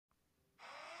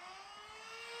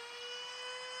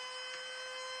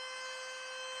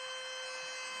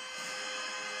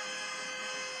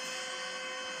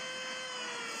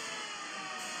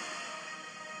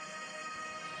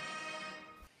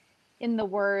In the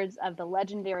words of the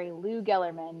legendary Lou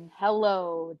Gellerman,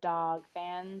 hello, dog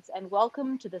fans, and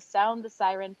welcome to the Sound the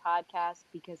Siren podcast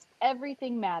because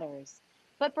everything matters,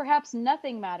 but perhaps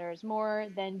nothing matters more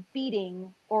than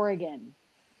beating Oregon.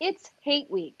 It's Hate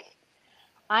Week.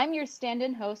 I'm your stand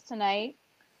in host tonight.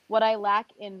 What I lack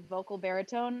in vocal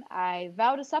baritone, I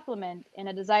vow to supplement in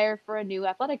a desire for a new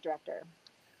athletic director.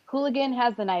 Hooligan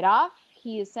has the night off.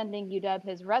 He is sending UW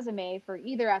his resume for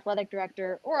either athletic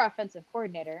director or offensive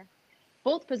coordinator.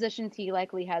 Both positions he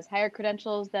likely has higher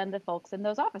credentials than the folks in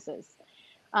those offices.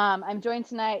 I'm joined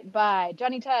tonight by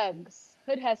Johnny Tuggs,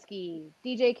 Hood Husky,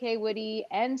 DJ K Woody,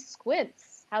 and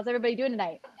Squints. How's everybody doing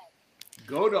tonight?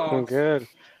 Go Doing dogs. good.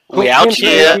 We What's out in for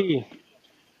here.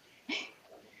 AP?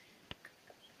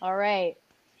 All right.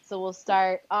 So we'll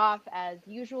start off as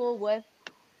usual with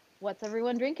what's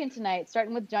everyone drinking tonight,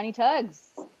 starting with Johnny Tuggs.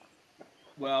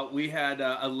 Well, we had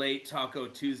a late Taco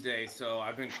Tuesday, so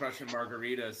I've been crushing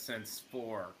margaritas since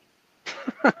 4.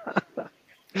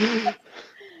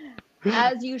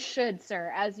 As you should,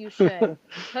 sir. As you should.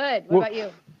 Hood, what Well, about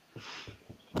you?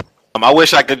 I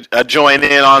wish I could join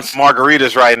in on some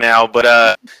margaritas right now,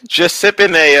 but just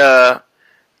sipping a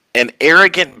an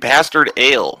arrogant bastard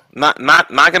ale. Not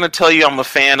gonna tell you I'm a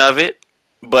fan of it,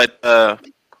 but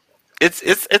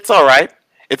it's all right.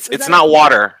 It's Was it's that a not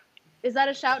water. is that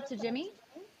a shout to Jimmy?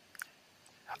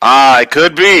 Ah, it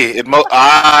could be.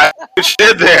 Good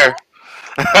shit there.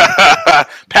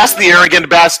 Pass the arrogant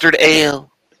bastard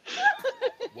ale.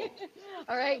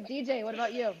 All right, DJ, what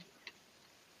about you?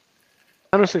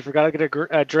 honestly forgot to get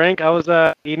a drink. I was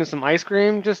eating some ice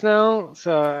cream just now,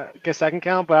 so I guess that can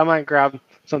count, but I might grab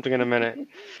something in a minute.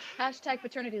 Hashtag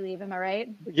paternity leave, am I right?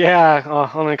 Yeah,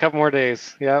 only a couple more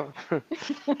days. Yep.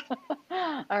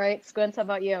 All right, Squints, how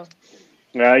about you?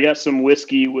 I got some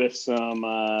whiskey with some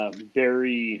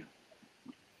berry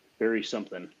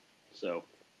something. So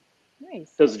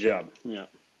Nice. does the job. Yeah.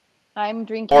 I'm More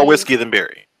drinking. whiskey than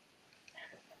beer.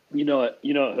 You know it.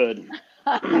 You know it,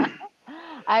 Hood.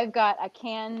 I've got a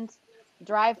canned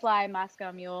dry fly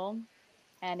Moscow Mule,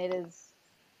 and it is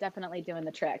definitely doing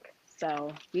the trick.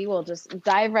 So we will just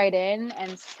dive right in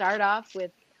and start off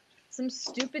with some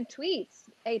stupid tweets.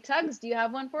 Hey, Tugs, do you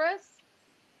have one for us?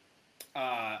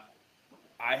 Uh,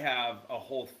 I have a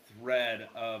whole thread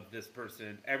of this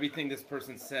person. Everything this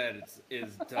person said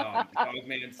is dumb.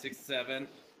 Dogman67.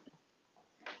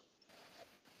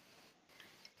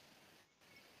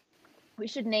 We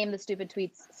should name the stupid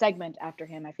tweets segment after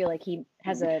him. I feel like he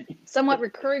has a somewhat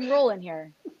recurring role in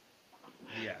here.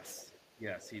 Yes,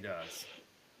 he does.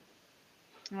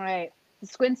 All right.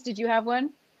 Squints, did you have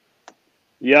one?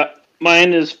 Yeah.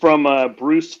 Mine is from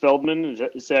Bruce Feldman.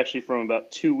 It's actually from about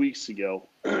 2 weeks ago.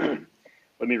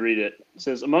 Let me read it. It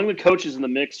says, among the coaches in the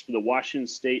mix for the Washington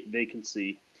State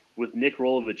vacancy, with Nick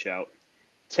Rolovich out,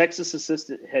 Texas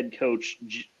assistant head coach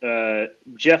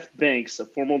Jeff Banks, a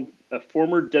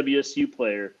former WSU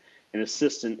player and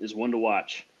assistant, is one to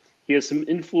watch. He has some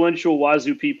influential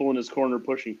Wazoo people in his corner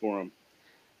pushing for him.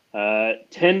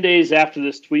 10 days after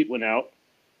this tweet went out,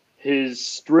 his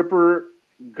stripper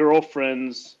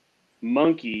girlfriend's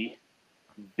monkey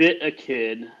bit a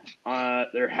kid at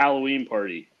their Halloween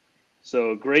party.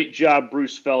 So great job,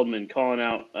 Bruce Feldman, calling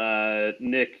out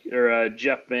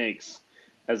Jeff Banks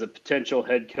as a potential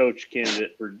head coach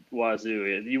candidate for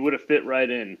Wazoo. You would have fit right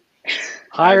in.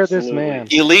 Hire Absolutely. this man.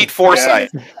 Elite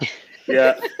foresight.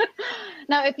 Yeah.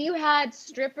 Now, if you had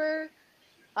stripper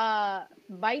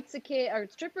bites a kid or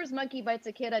stripper's monkey bites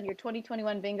a kid on your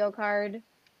 2021 bingo card,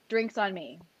 drinks on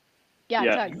me. Yeah,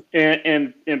 Yeah. Tugs.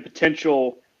 And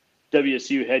potential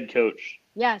WSU head coach.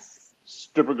 Yes.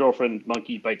 Stripper girlfriend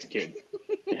monkey bites a kid.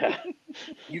 Yeah.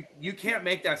 You can't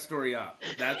make that story up.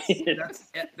 That's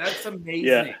amazing.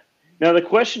 Yeah. Now the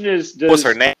question is, What's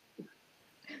her name?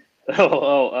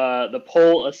 The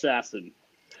pole assassin.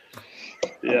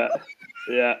 Yeah.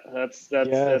 Yeah, that's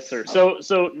Yes. her.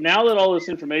 So now that all this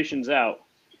information's out,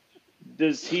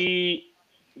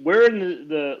 where in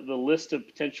the list of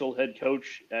potential head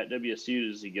coach at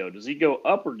WSU does he go? Does he go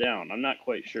up or down? I'm not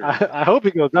quite sure. I hope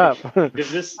he goes up.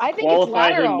 Does this I think it's qualify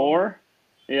him lateral. more?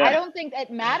 Yeah. I don't think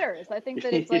it matters. I think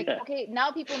that it's like, Yeah. okay,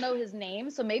 now people know his name,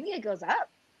 so maybe it goes up.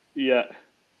 Yeah.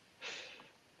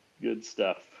 Good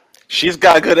stuff. She's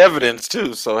got good evidence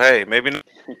too, so hey, maybe not.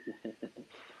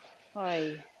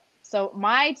 Oy. So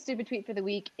my stupid tweet for the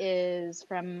week is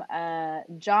from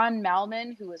John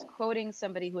Malman, who was quoting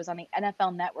somebody who was on the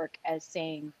NFL Network as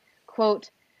saying, quote,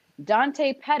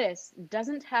 Dante Pettis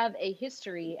doesn't have a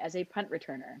history as a punt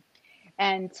returner.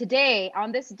 And today,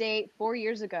 on this date, 4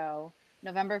 years ago,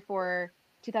 November 4,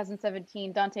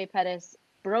 2017, Dante Pettis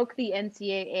broke the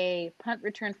NCAA punt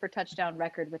return for touchdown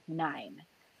record with 9.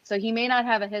 So he may not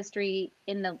have a history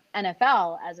in the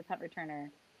NFL as a punt returner,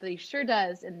 but he sure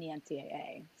does in the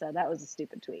NCAA. So that was a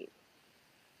stupid tweet.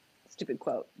 Stupid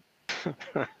quote.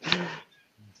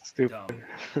 Stupid. Dumb.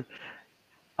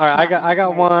 All right, Not I got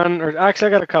right. one, or actually,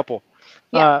 I got a couple.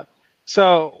 Yeah.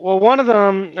 Well, one of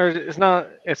them, or it's not,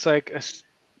 it's like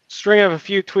string of a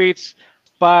few tweets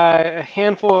by a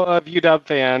handful of UW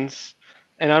fans,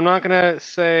 and I'm not gonna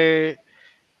say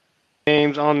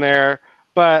names on there,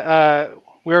 but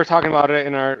we were talking about it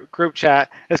in our group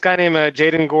chat. This guy named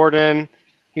Jaden Gordon,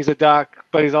 he's a Duck,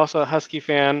 but he's also a Husky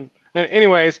fan. And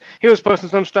anyways, he was posting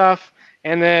some stuff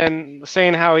and then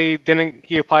saying how he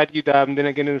applied to UW and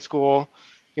didn't get into school,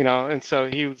 and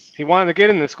so he wanted to get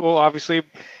into school, obviously,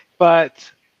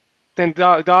 but then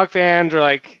dog fans are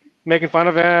like making fun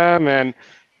of him and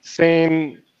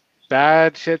saying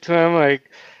bad shit to him,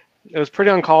 like it was pretty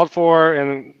uncalled for,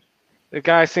 and the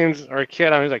guy seems, or a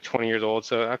kid, I mean, he's like 20 years old,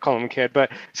 so I call him a kid,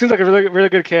 but seems like a really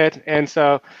good kid. And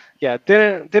so, yeah,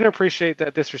 didn't appreciate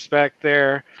that disrespect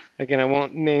there. Again, I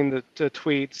won't name the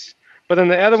tweets. But then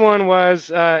the other one was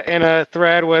in a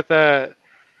thread with,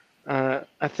 I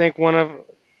think one of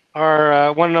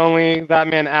our one and only that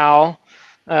man Al.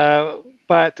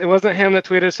 But it wasn't him that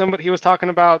tweeted. Somebody, he was talking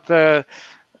about the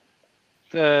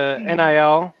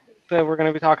NIL that we're going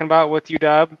to be talking about with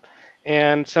UW,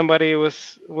 and somebody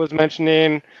was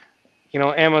mentioning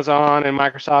Amazon and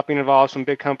Microsoft being involved, some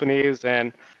big companies,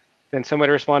 and then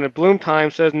somebody responded, Bloom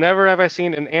Time says, never have I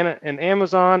seen an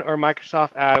Amazon or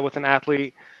Microsoft ad with an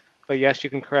athlete, but yes, you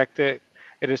can correct it.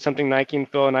 It is something Nike and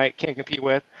Phil Knight can't compete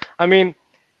with. I mean,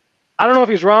 I don't know if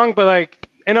he's wrong, but like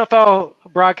NFL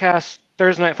broadcasts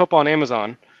Thursday Night Football on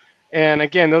Amazon. And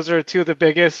again, those are two of the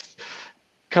biggest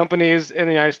companies in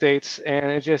the United States, and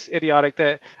it's just idiotic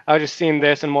that I was just seeing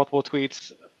this in multiple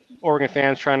tweets, Oregon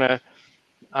fans trying to,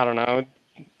 I don't know,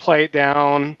 play it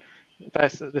down.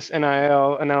 That's this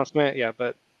NIL announcement. Yeah,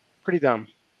 but pretty dumb.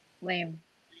 Lame.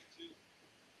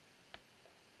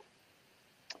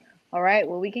 All right.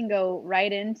 Well, we can go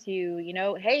right into,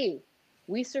 hey,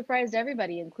 we surprised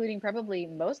everybody, including probably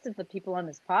most of the people on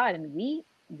this pod, and we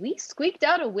squeaked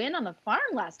out a win on the farm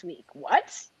last week.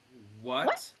 What?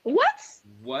 What? What?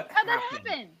 What How'd that happened?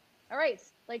 happen? All right.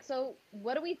 So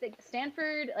what do we think?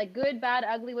 Stanford, like good, bad,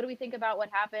 ugly. What do we think about what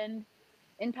happened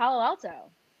in Palo Alto?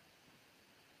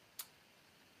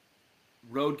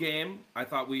 Road game. I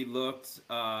thought we looked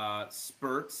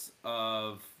spurts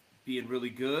of being really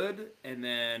good, and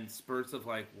then spurts of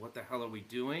like, what the hell are we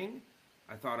doing?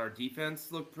 I thought our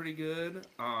defense looked pretty good.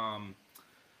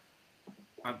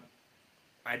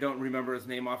 I don't remember his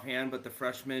name offhand, but the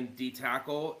freshman D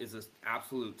tackle is an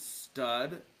absolute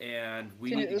stud, and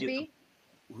we need to get the,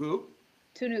 who?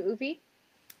 Tunu Ufi?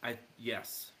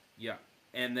 Yes, yeah,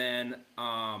 and then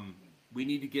we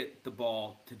need to get the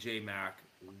ball to J Mac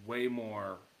way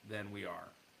more than we are.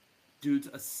 Dude's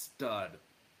a stud.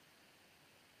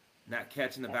 And that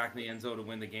catch in the back of the end zone to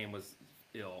win the game was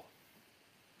ill.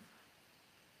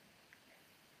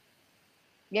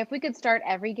 Yeah, if we could start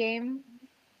every game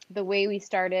the way we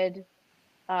started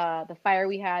the fire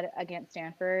we had against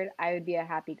Stanford, I would be a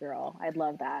happy girl. I'd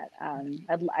love that.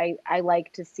 I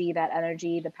like to see that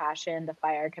energy, the passion, the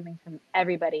fire coming from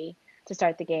everybody to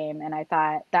start the game. And I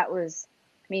thought that was,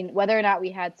 I mean, whether or not we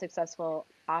had successful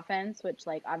offense, which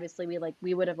like obviously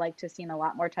we would have liked to have seen a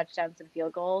lot more touchdowns and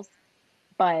field goals,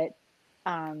 but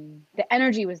the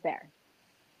energy was there.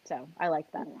 So I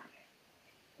liked that.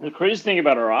 The crazy thing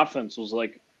about our offense was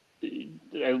like,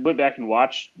 I went back and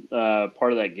watched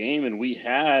part of that game, and we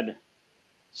had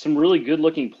some really good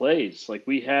looking plays. Like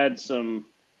we had some,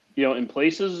 in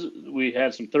places we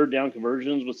had some third down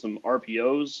conversions with some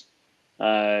RPOs.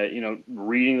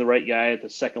 Reading the right guy at the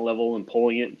second level and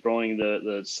pulling it and throwing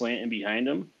the slant in behind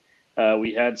him.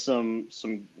 We had some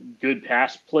good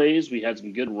pass plays. We had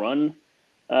some good run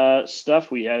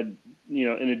stuff. We had,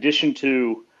 in addition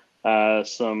to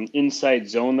some inside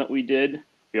zone that we did,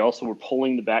 we also were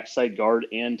pulling the backside guard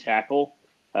and tackle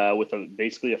with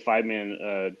basically a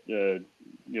 5-man,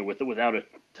 without a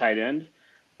tight end.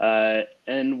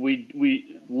 And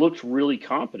we looked really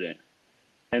competent.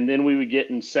 And then we would get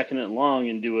in second and long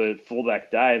and do a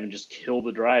fullback dive and just kill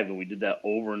the drive. And we did that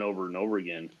over and over and over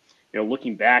again.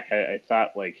 Looking back, I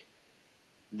thought, like,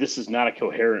 this is not a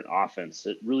coherent offense.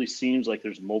 It really seems like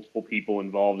there's multiple people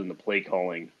involved in the play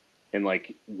calling. And,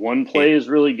 like, one play is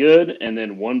really good, and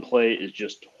then one play is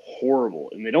just horrible.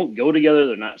 And they don't go together.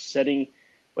 They're not setting.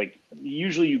 Like,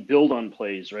 usually you build on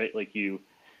plays, right? Like, you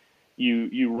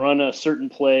run a certain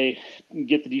play,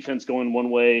 get the defense going one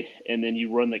way, and then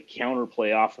you run the counter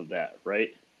play off of that, right?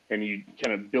 And you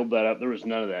kind of build that up. There was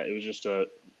none of that. It was just a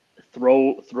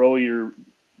throw your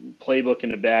playbook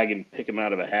in a bag and pick them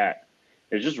out of a hat.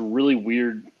 It's just a really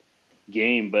weird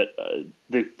game. But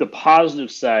the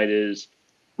positive side is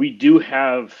we do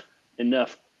have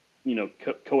enough,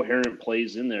 coherent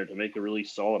plays in there to make a really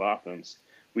solid offense.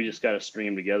 We just got to string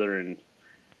them together and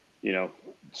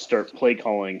start play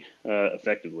calling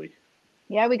effectively.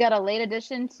 Yeah, we got a late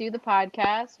addition to the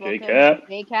podcast. Welcome, J-Cap.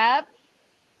 J-Cap.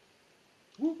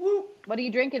 Woo woo. What are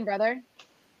you drinking, brother?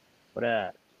 What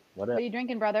at? What What at? are you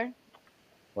drinking, brother?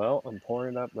 Well, I'm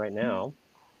pouring it up right now.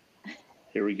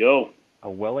 Here we go. A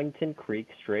Wellington Creek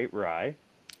straight rye.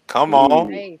 Come on.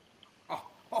 Nice.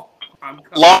 Oh, I'm coming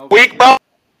Long over week, here. bro.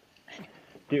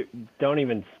 Dude, don't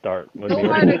even start with Go me.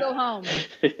 hard or go home.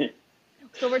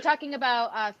 So we're talking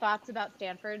about thoughts about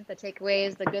Stanford, the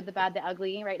takeaways, the good, the bad, the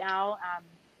ugly right now.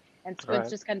 And Squints Right.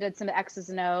 just kind of did some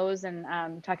X's and O's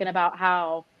and talking about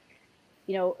how,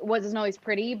 it wasn't always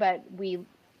pretty, but we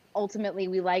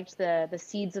liked the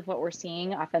seeds of what we're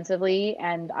seeing offensively,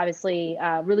 and obviously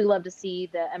really love to see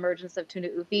the emergence of Tuna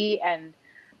Ufi. And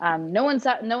no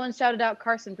one shouted out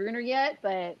Carson Bruner yet,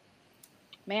 but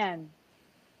man,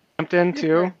 Hampton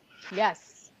too. yes.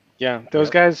 Yeah, those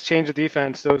Yep. guys change the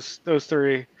defense. Those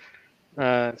three,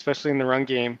 especially in the run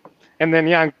game. And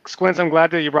then Squints, I'm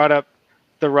glad that you brought up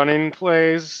the running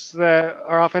plays that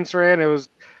our offense ran.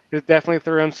 It definitely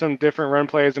threw in some different run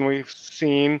plays than we've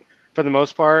seen for the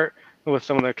most part, with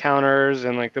some of the counters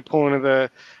and like the pulling of the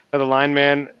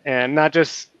lineman, and not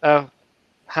just a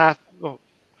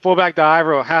fullback dive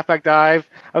or a halfback dive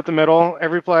up the middle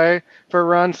every play for a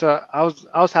run. So I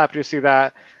was happy to see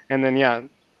that. And then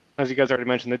as you guys already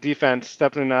mentioned, the defense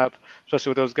stepping up,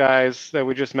 especially with those guys that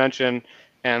we just mentioned,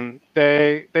 and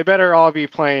they better all be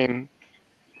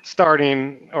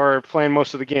starting or playing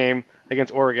most of the game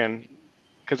against Oregon,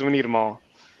 because we need them all.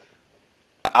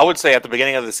 I would say at the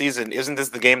beginning of the season, isn't this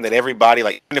the game that everybody,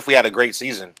 like, even if we had a great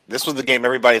season, this was the game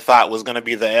everybody thought was going to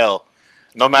be the L.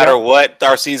 No matter Yep. what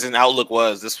our season outlook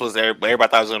was, this was everybody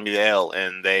thought it was going to be the L,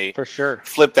 and they For sure.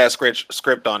 flipped that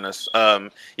script on us.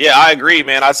 Yeah, I agree,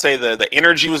 man. I'd say the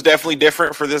energy was definitely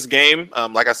different for this game.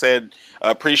 Like I said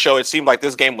pre-show, it seemed like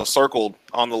this game was circled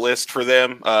on the list for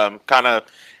them. Kind of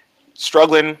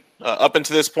struggling up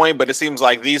until this point, but it seems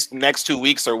like these next 2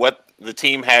 weeks are what the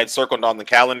team had circled on the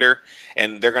calendar,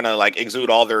 and they're gonna like exude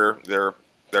all their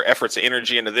efforts and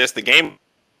energy into this. The game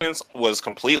was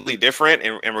completely different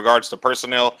in regards to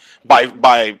personnel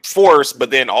by force, but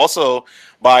then also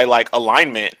by like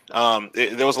alignment.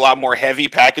 There was a lot more heavy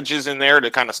packages in there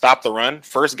to kind of stop the run.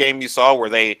 First game you saw where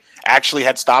they actually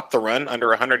had stopped the run under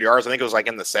 100 yards. I think it was like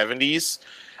in the 70s.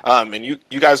 And you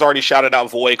guys already shouted out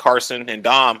Voy, Carson, and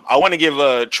Dom. I want to give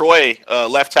Troy,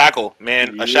 left tackle,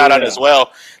 man, a shout out as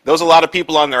well. There was a lot of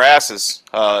people on their asses,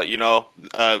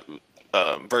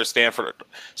 versus Stanford.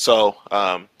 So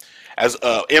as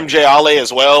MJ Ale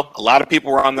as well, a lot of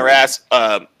people were on their ass.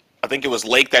 I think it was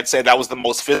Lake that said that was the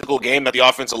most physical game that the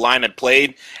offensive line had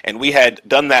played, and we had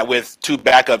done that with two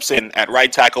backups in at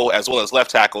right tackle as well as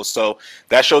left tackle. So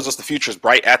that shows us the future is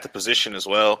bright at the position as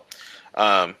well.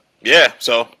 Yeah,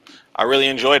 so I really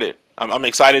enjoyed it. I'm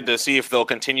excited to see if they'll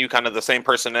continue kind of the same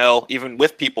personnel, even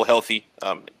with people healthy,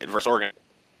 versus Oregon.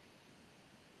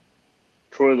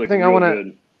 Troy looked thing real I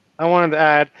good. wanted to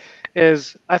add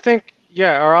is I think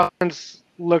our offense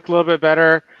looked a little bit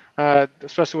better,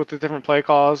 especially with the different play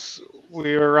calls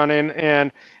we were running,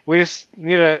 and we just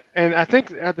need to. And I think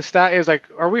the stat is like,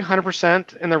 are we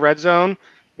 100% in the red zone?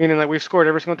 Meaning like we've scored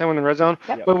every single time in the red zone,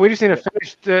 Yep. but we just need to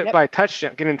finish it Yep. by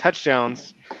getting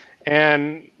touchdowns.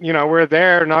 And we're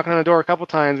there knocking on the door a couple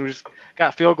times. We just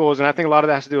got field goals, and I think a lot of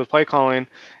that has to do with play calling.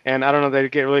 And I don't know if they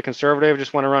get really conservative,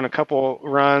 just want to run a couple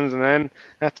runs and then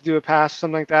have to do a pass,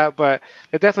 something like that. But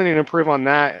they definitely need to improve on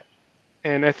that.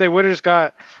 And if they would have just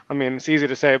got, I mean, it's easy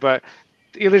to say, but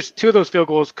at least two of those field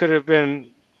goals could have been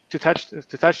to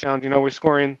touchdowns. We're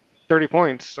scoring 30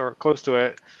 points or close to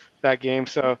it that game.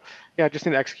 So yeah, just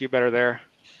need to execute better there.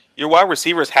 Your wide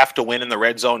receivers have to win in the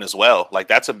red zone as well. Like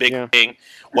that's a big Yeah. thing.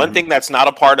 One thing that's not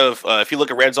a part of, if you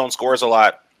look at red zone scores a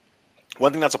lot,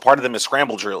 one thing that's a part of them is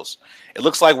scramble drills. It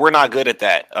looks like we're not good at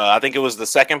that. I think it was the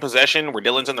second possession where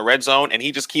Dylan's in the red zone and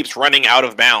he just keeps running out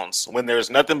of bounds when there's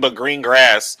nothing but green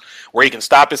grass where he can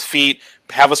stop his feet,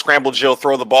 have a scramble drill,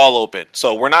 throw the ball open.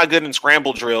 So we're not good in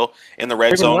scramble drill in the red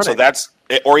Even zone. So running. that's,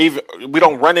 or even we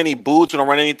don't run any boots, we don't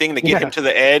run anything to get Yeah. him to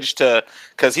the edge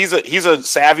because he's a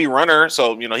savvy runner.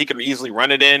 So he can easily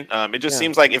run it in. It just Yeah.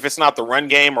 seems like if it's not the run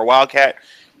game or Wildcat,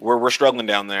 we're struggling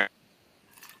down there.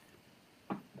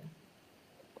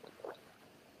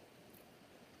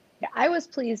 Yeah, I was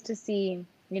pleased to see,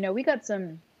 we got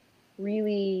some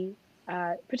really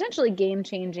potentially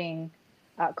game-changing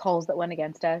calls that went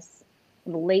against us.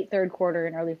 the late third quarter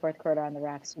and early fourth quarter on the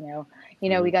refs.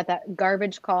 We got that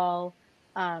garbage call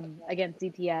against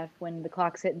DTF when the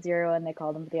clocks hit 0 and they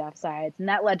called them for the offsides, and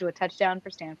that led to a touchdown for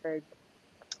Stanford.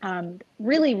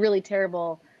 Really, really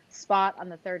terrible spot on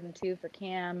the 3rd and 2 for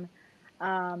Cam.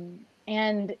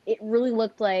 And it really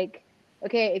looked like,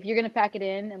 okay, if you're going to pack it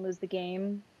in and lose the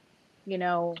game,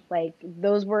 like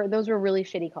those were really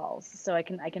shitty calls. So I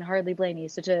can hardly blame you.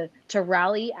 So to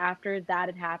rally after that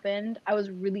had happened, I was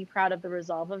really proud of the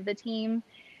resolve of the team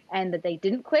and that they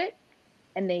didn't quit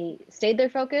and they stayed their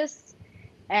focus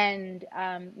and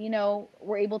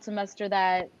were able to muster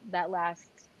that last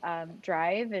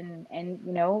drive and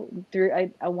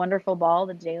through a wonderful ball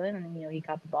to Jalen, and he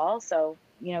caught the ball, so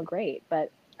great.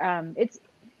 But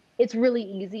it's really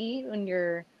easy when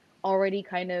you're already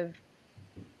kind of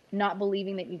not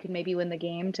believing that you can maybe win the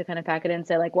game to kind of pack it in and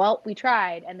say like, well, we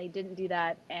tried and they didn't do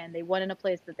that, and they won in a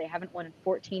place that they haven't won in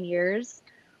 14 years.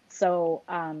 So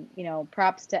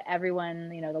props to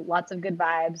everyone. Lots of good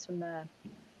vibes from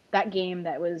that game.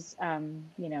 That was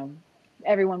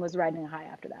everyone was riding a high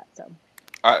after that. So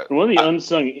one of the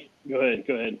unsung. Go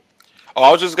ahead. Oh,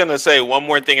 I was just gonna say one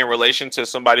more thing in relation to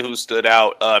somebody who stood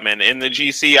out. And in the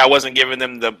GC, I wasn't giving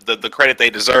them the credit they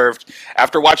deserved.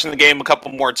 After watching the game a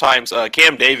couple more times,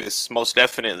 Cam Davis most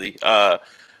definitely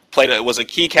was a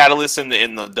key catalyst in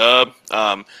the dub.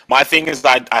 My thing is,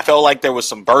 I felt like there was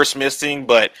some burst missing,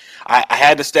 but I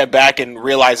had to step back and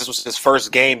realize this was his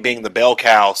first game being the bell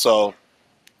cow. So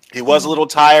he was a little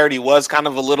tired. He was kind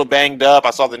of a little banged up.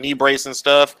 I saw the knee brace and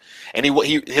stuff. And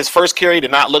his first carry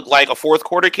did not look like a fourth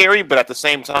quarter carry, but at the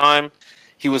same time,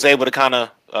 he was able to kind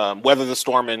of weather the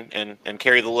storm and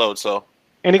carry the load. So,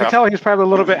 and you can tell he was probably a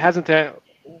little bit hesitant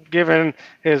given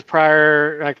his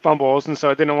prior fumbles, and so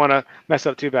I didn't want to mess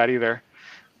up too bad either.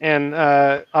 And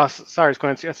sorry,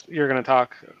 Quincy, yes, you're going to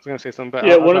talk. I was going to say something, but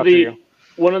yeah, one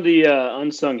of the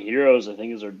unsung heroes, I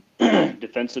think, is our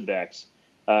defensive backs.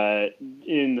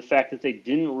 In the fact that they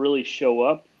didn't really show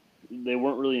up, they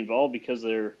weren't really involved because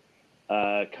their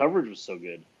coverage was so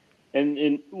good.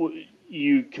 And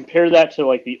you compare that to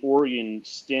like the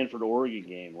Stanford-Oregon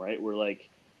game, right? Where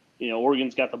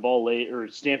Oregon's got the ball late or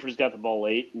Stanford's got the ball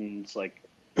late, and it's like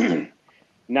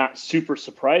not super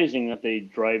surprising that they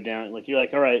drive down. Like you're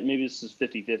like, all right, maybe this is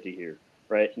 50-50 here,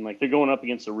 right? And like they're going up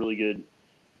against a really good,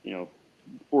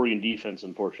 Oregon defense,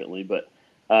 unfortunately, but.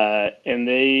 And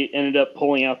they ended up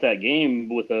pulling out that game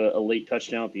with a late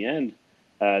touchdown at the end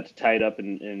to tie it up,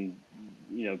 and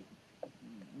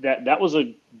that was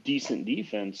a decent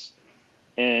defense.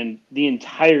 And the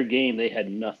entire game they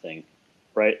had nothing,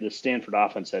 right? The Stanford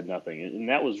offense had nothing, and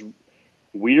that was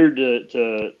weird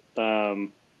to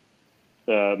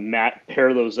Matt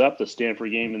pair those up, the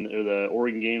Stanford game or the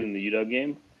Oregon game and the UW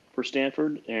game for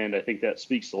Stanford, and I think that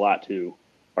speaks a lot to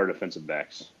our defensive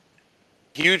backs.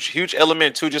 Huge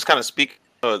element too. Just kind of speak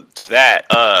to that.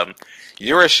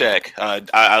 Jurasek,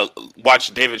 I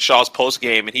watched David Shaw's post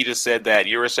game, and he just said that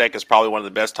Jurasek is probably one of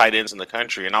the best tight ends in the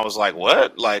country. And I was like,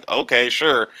 what? Like, okay,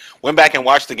 sure. Went back and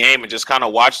watched the game and just kind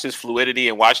of watched his fluidity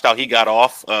and watched how he got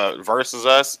off versus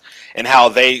us, and how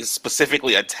they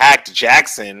specifically attacked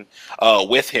Jackson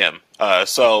with him.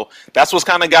 So that's what's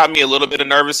kind of got me a little bit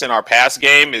nervous in our pass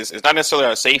game. Is not necessarily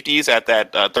our safeties at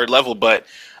that third level, but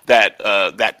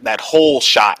that whole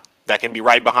shot that can be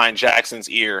right behind Jackson's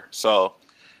ear. So,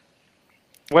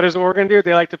 what does Oregon do?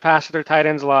 They like to pass to their tight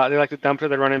ends a lot. They like to dump to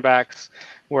their running backs,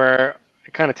 where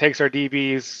it kind of takes our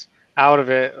DBs out of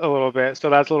it a little bit. So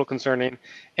that's a little concerning.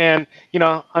 And I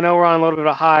know we're on a little bit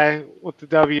of a high with the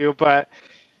W, but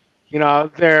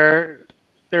there's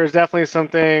definitely some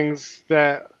things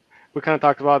that we kind of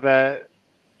talked about that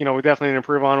we definitely need to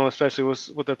improve on, especially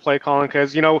with the play calling,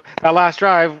 because that last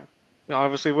drive.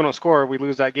 Obviously, if we don't score, we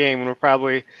lose that game, and we'll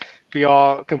probably be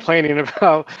all complaining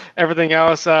about everything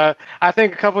else. I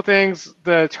think a couple things,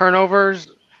 the turnovers,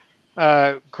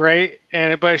 great,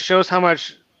 but it shows how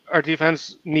much our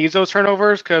defense needs those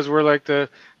turnovers, because we're like the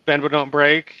bend but don't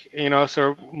break,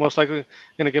 so we're most likely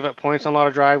going to give up points on a lot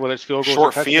of drive, whether it's field goals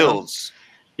or touchdowns. Fields.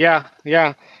 Yeah.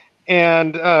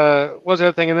 And what was the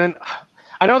other thing? And then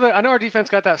I know our defense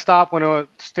got that stop when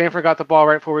Stanford got the ball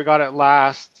right before we got it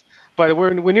last. But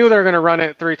we knew they were going to run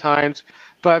it 3 times.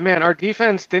 But man, our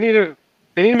defense, they need to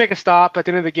make a stop at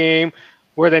the end of the game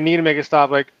where they need to make a stop.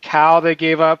 Like Cal, they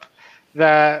gave up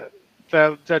that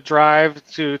drive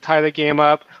to tie the game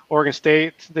up. Oregon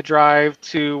State, the drive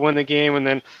to win the game, and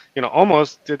then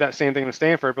almost did that same thing to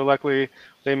Stanford. But luckily,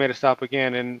 they made a stop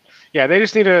again. And yeah, they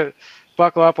just need to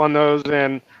buckle up on those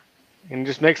and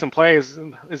just make some plays.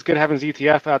 It's good having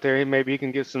ZTF out there. Maybe he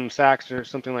can get some sacks or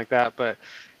something like that. But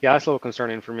yeah, that's a little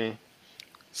concerning for me.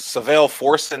 Savell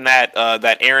forcing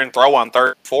that Aaron throw on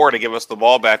 3rd and 4 to give us the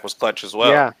ball back was clutch as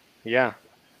well. Yeah, yeah.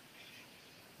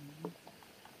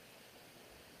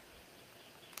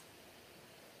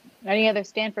 Any other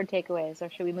Stanford takeaways, or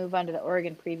should we move on to the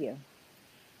Oregon preview?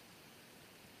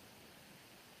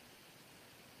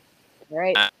 All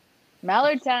right,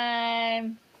 Mallard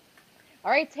time.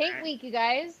 All right, it's hate week, you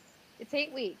guys. It's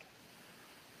hate week.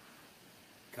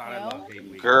 God, I No? love hate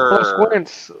week. Full Grr.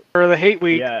 squints for the hate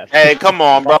week. Yeah. Hey, come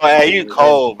on, bro. Hey, you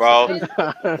cold, bro. Is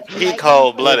He lightning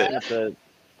cold for blooded. you?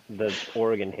 The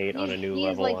Oregon hate on a new He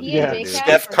is level. like on he and Yeah. Twitter, dude. JCat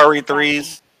Steph are Curry not stopping.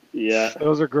 threes. Yeah.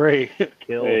 Those are great.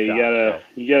 Kill Hey, shots,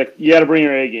 you gotta bring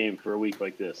your A game for a week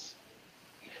like this.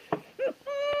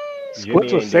 Squints was ain't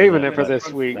doing saving that, it for but this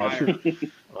week. Fire.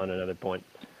 on another point.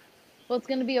 Well, it's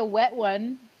going to be a wet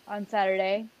one on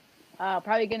Saturday.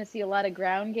 Probably going to see a lot of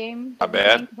ground game. Not I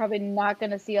bad. think. Probably not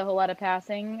going to see a whole lot of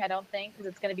passing, I don't think, because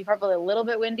it's going to be probably a little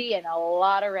bit windy and a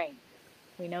lot of rain.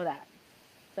 We know that.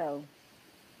 So,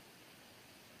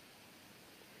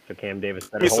 So Cam Davis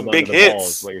better Be hold some on big to the ball,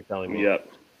 hits. is what you're telling me. Yep.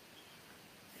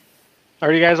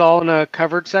 Are you guys all in a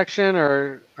covered section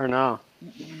or no?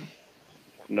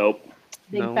 Nope.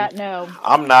 big No. fat no.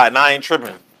 I'm not, and I ain't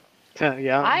tripping.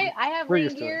 Yeah. I have we're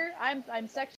used to reindeer. I'm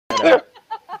section.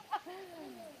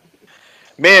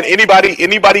 Man,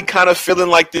 anybody kind of feeling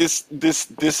like this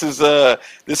is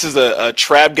a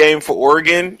trap game for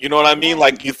Oregon? You know what I mean?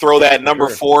 Like you throw that number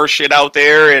Sure. 4 shit out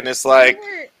there, and it's like,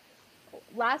 Remember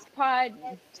last pod,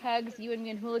 Tugs, you and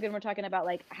me and Hooligan were talking about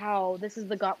like how this is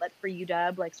the gauntlet for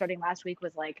UW. Like starting last week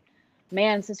was like,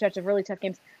 man, it's a stretch of really tough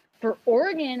games for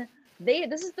Oregon.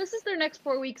 This is their next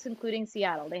 4 weeks, including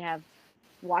Seattle. They have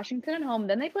Washington at home,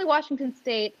 then they play Washington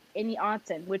State in the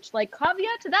Autzen. Which, like,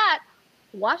 caveat to that,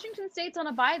 Washington State's on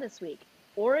a bye this week.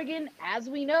 Oregon, as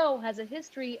we know, has a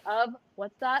history of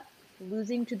what's that?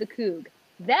 Losing to the Coug.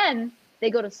 Then they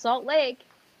go to Salt Lake,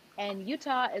 and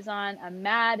Utah is on a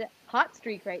mad hot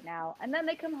streak right now. And then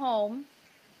they come home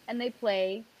and they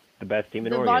play The best team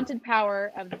in the Oregon. vaunted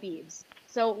power of the Beavs.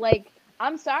 So, like,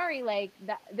 I'm sorry, like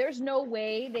that. There's no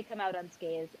way they come out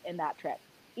unscathed in that trip.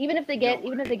 Even if they get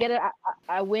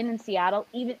a win in Seattle,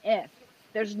 even if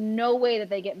there's no way that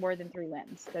they get more than 3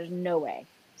 wins. There's no way.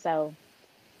 So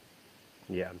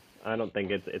Yeah, I don't think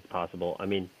it's possible. I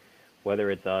mean, whether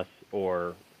it's us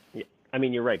or, I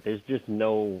mean, you're right. There's just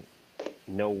no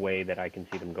way that I can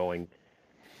see them going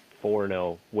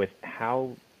 4-0 with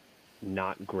how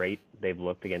not great they've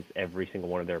looked against every single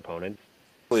one of their opponents.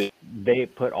 They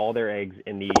put all their eggs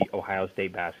in the Ohio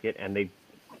State basket, and they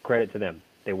credit to them.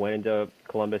 They went into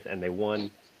Columbus and they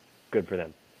won. Good for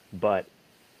them. But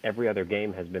every other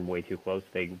game has been way too close.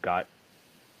 They got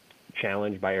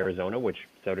challenged by Arizona, which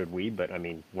so did we, but I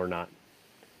mean, we're not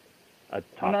a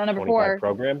top not number 25 4.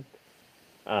 program.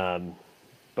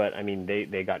 But I mean,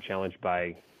 they got challenged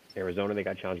by Arizona, they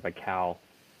got challenged by Cal,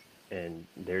 and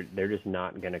they're just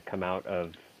not going to come out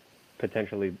of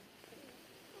potentially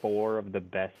 4 of the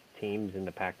best teams in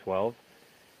the Pac-12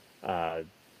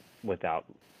 without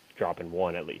dropping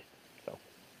 1 at least. So.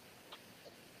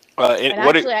 And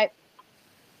actually,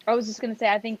 I was just going to say,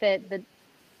 I think that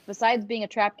besides being a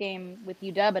trap game with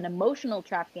UW, an emotional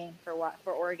trap game for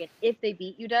Oregon, if they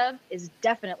beat UW, is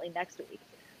definitely next week.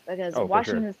 Because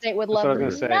Washington State would love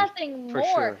nothing more.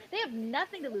 Sure. They have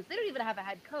nothing to lose. They don't even have a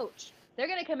head coach. They're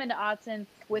going to come into Autzen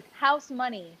with house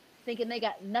money, thinking they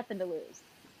got nothing to lose.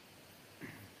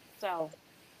 So.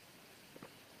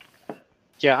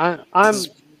 Yeah,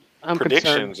 I'm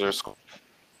predictions concerned.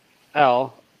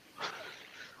 are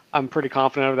I'm pretty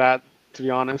confident of that, to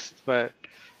be honest, but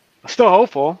I'm still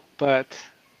hopeful. But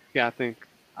yeah,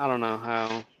 I don't know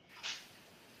how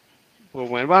we'll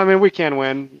win. Well, I mean, we can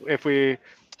win if we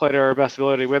play to our best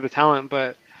ability with the talent,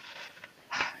 but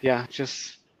yeah,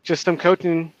 just some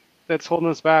coaching that's holding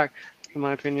us back, in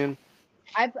my opinion.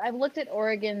 I've looked at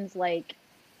Oregon's like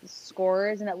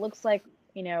scores, and it looks like,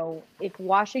 you know, if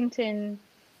Washington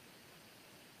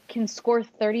can score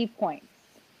 30 points,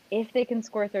 if they can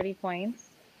score 30 points,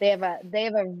 they have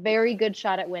a very good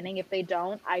shot at winning. If they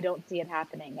don't, I don't see it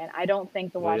happening, and I don't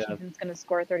think the Washington's going to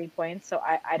score 30 points. So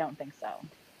I don't think so.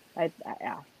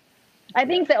 I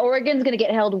think that Oregon's going to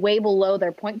get held way below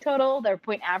their point total, their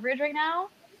point average right now.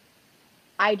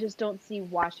 I just don't see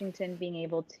Washington being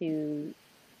able to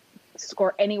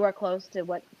score anywhere close to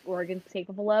what Oregon's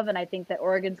capable of, and I think that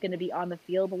Oregon's going to be on the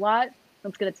field a lot.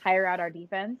 It's going to tire out our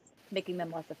defense, making them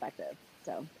less effective.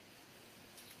 So,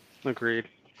 agreed.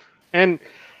 And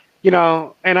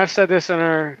and I've said this in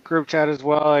our group chat as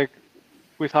well. Like,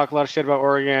 we talk a lot of shit about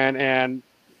Oregon and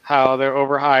how they're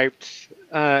overhyped.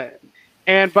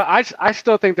 But I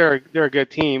still think they're a good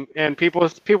team. And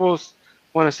people's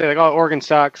want to say like, oh, Oregon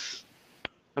sucks.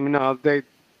 I mean, no,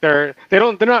 they're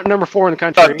not number 4 in the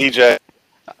Suck, country. DJ.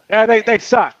 Yeah, they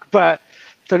suck, but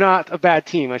they're not a bad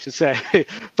team, I should say.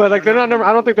 But like they're not number.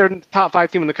 I don't think they're top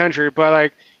 5 team in the country, but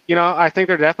like I think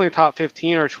they're definitely top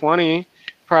 15 or 20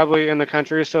 probably in the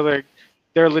country. So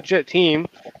they're a legit team.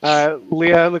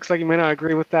 Leah, looks like you may not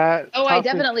agree with that. Oh, I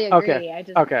definitely Okay. agree. I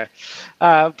just Okay.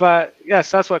 But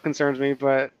yes, that's what concerns me.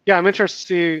 But yeah, I'm interested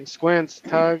to see Squints,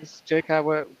 Tugs, Jacob.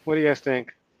 What do you guys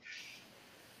think?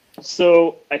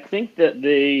 So I think that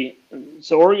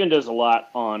Oregon does a lot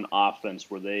on offense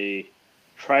where they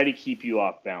try to keep you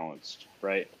off balanced,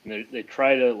 right? And they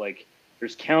try to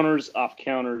there's counters, off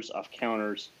counters, off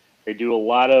counters. They do a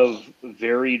lot of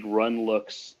varied run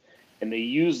looks, and they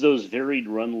use those varied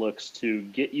run looks to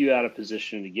get you out of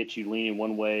position, to get you leaning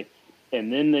one way,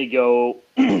 and then they go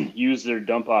use their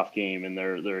dump off game and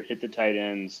their hit the tight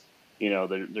ends.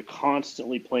 They're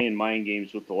constantly playing mind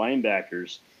games with the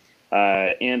linebackers.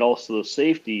 And also those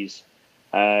safeties,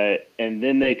 and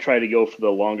then they try to go for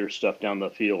the longer stuff down the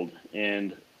field.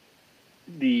 And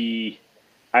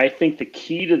I think the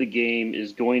key to the game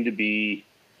is going to be,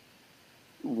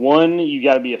 one, you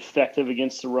got to be effective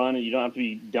against the run, and you don't have to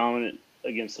be dominant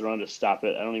against the run to stop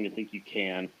it. I don't even think you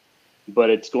can. But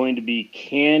it's going to be,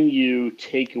 can you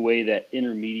take away that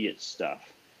intermediate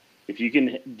stuff? If you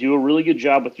can do a really good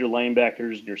job with your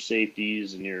linebackers and your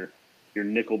safeties and your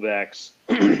nickelbacks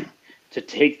to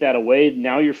take that away,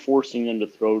 now you're forcing them to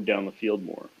throw down the field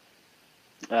more.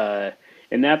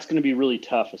 And that's going to be really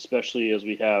tough, especially as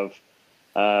we have,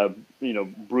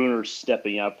 Bruner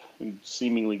stepping up and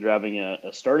seemingly grabbing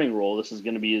a starting role. This is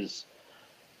going to be his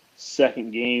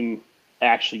second game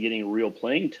actually getting real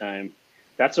playing time.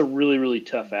 That's a really, really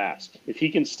tough ask. If he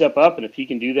can step up and if he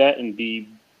can do that and be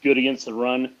good against the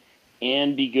run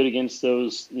and be good against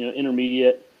those,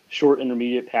 short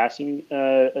intermediate passing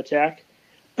attack,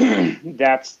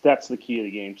 that's the key of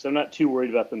the game. So I'm not too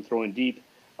worried about them throwing deep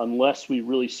unless we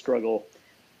really struggle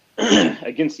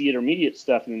against the intermediate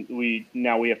stuff, and we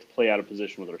have to play out of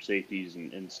position with our safeties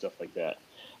and stuff like that.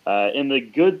 And the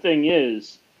good thing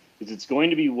is it's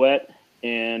going to be wet,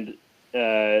 and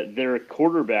their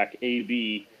quarterback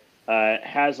AB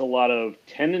has a lot of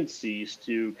tendencies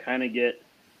to kind of get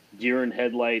deer in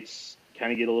headlights,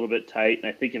 kind of get a little bit tight. And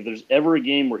I think if there's ever a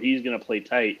game where he's going to play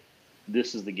tight,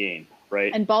 this is the game.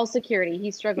 Right. and ball security.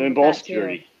 He struggled And with ball that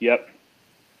security. too. Yep.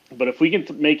 But if we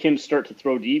can make him start to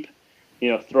throw deep,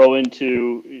 throw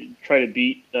into, try to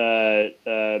beat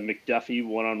McDuffie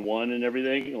one-on-one and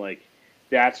everything,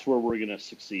 that's where we're going to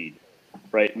succeed.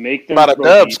 Right. Make them About a throw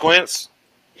dub, deep. Squints.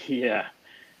 Yeah.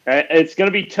 It's going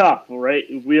to be tough, right?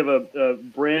 We have a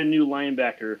brand new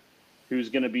linebacker who's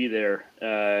going to be there.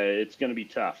 It's going to be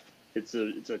tough. It's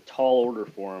a tall order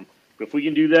for him. But if we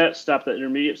can do that, stop that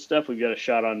intermediate stuff, we've got a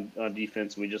shot on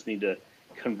defense. And we just need to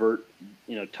convert,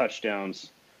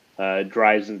 touchdowns,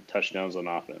 drives and touchdowns on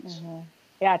offense. Mm-hmm.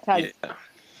 Yeah, Tugs. Yeah.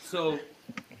 So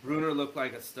Bruner looked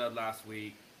like a stud last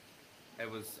week. I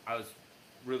was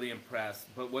really impressed.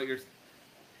 But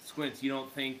Squints, you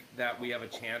don't think that we have a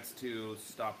chance to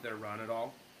stop their run at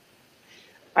all?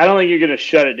 I don't think you're going to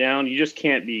shut it down. You just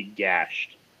can't be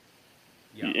gashed.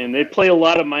 Yeah. And they play a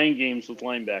lot of mind games with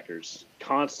linebackers.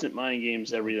 Constant mind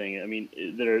games, everything. I mean,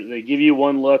 they give you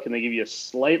one look and they give you a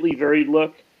slightly varied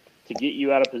look to get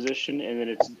you out of position, and then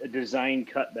it's a design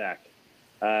cutback.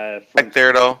 Back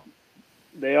there, though.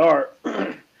 They are.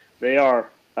 They are.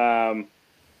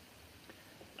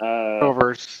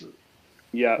 Overs.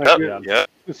 Yeah. Yep.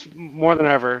 It's more than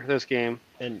ever this game.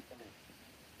 And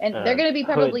They're going to be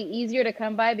probably easier to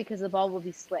come by because the ball will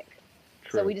be slick.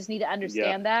 true. So we just need to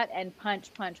understand that and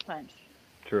punch.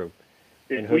 True.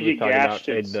 If And we Hood was get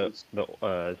talking gashed, about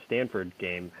the Stanford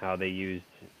game, how they used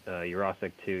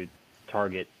Jurasik to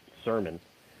target Sermon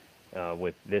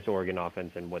with this Oregon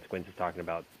offense, and what Squints is talking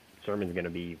about. Sermon's going to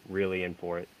be really in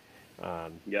for it.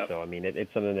 Yep. So, I mean,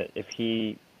 it's something that if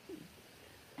he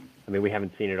 – I mean, we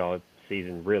haven't seen it all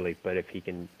season really, but if he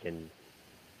can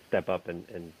step up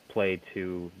and play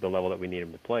to the level that we need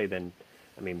him to play, then,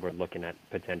 I mean, we're looking at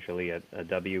potentially a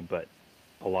W, but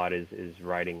a lot is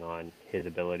riding on his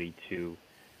ability to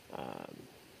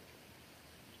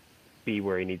be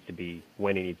where he needs to be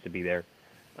when he needs to be there,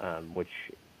 which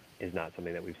is not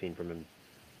something that we've seen from him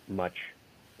much,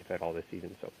 if at all, this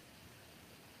season. So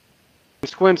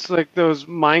Squints, like those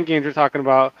mind games you're talking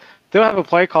about, they'll have a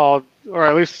play called, or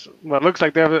at least what it looks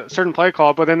like they have a certain play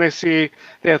call, but then they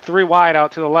have 3 wide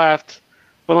out to the left,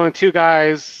 but only 2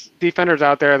 guys, defenders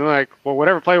out there, and they're like, well,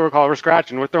 whatever play we're called, we're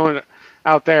scratching, we're throwing it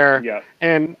out there. Yeah.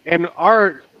 And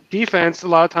our defense, a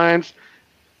lot of times,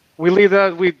 we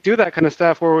do that kind of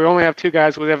stuff where we only have 2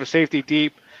 guys, we have a safety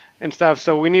deep, and stuff.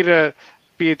 So we need to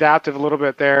be adaptive a little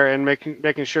bit there and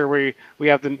making sure we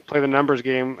have to play the numbers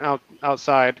game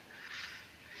outside.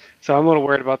 So I'm a little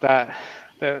worried about that.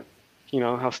 That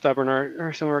how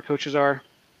stubborn some of our coaches are.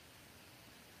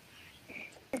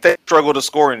 They struggle to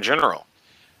score in general.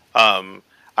 Um,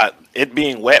 it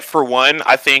being wet for one,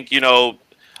 I think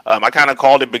I kind of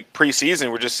called it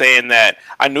preseason. We're just saying that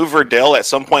I knew Verdell at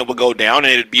some point would go down,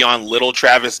 and it'd be on little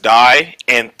Travis Dye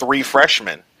and three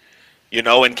freshmen.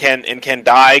 And can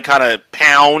Dye kind of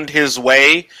pound his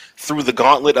way through the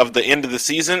gauntlet of the end of the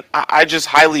season? I just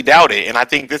highly doubt it, and I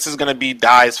think this is going to be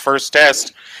Dye's first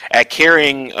test at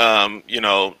carrying,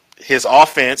 his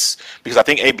offense, because I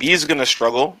think AB is going to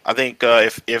struggle. I think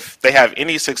if they have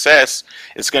any success,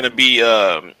 it's going to be,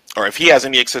 or if he has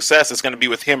any success, it's going to be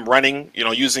with him running,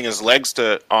 using his legs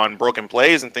on broken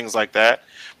plays and things like that.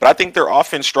 But I think their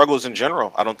offense struggles in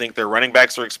general. I don't think their running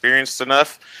backs are experienced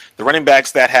enough. The running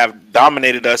backs that have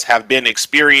dominated us have been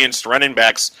experienced running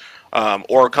backs,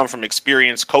 or come from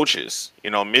experienced coaches.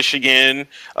 Michigan,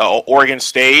 Oregon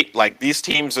State, like these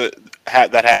teams that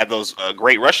had those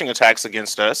great rushing attacks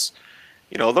against us.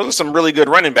 Those are some really good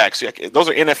running backs. Those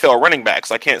are NFL running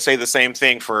backs. I can't say the same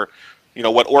thing for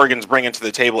what Oregon's bringing to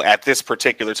the table at this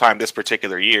particular time, this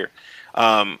particular year.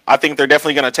 I think they're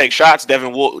definitely going to take shots.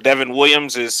 Devin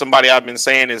Williams is somebody I've been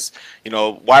saying is,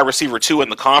 wide receiver 2 in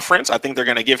the conference. I think they're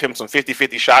going to give him some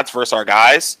 50-50 shots versus our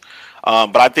guys.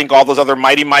 But I think all those other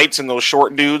mighty mites and those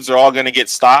short dudes are all going to get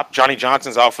stopped. Johnny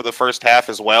Johnson's out for the first half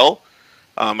as well.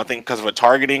 I think because of a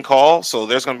targeting call. So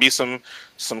there's going to be some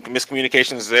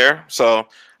miscommunications there. So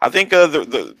I think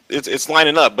it's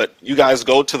lining up. But you guys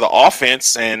go to the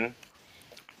offense, and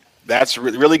that's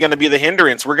really going to be the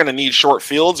hindrance. We're going to need short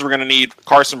fields. We're going to need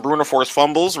Carson Bruner forced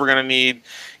fumbles. We're going to need,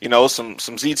 some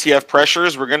ZTF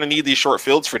pressures. We're going to need these short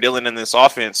fields for Dylan in this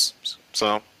offense.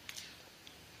 So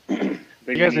you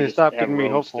guys need to stop getting me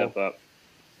hopeful. Step up.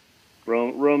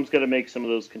 Rome's got to make some of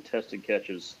those contested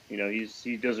catches.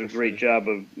 He does a great job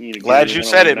of. Glad you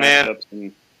said it,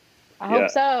 man. I hope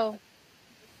so.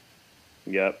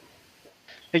 Yep.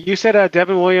 Hey, you said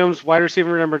Devin Williams, wide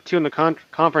receiver number 2 in the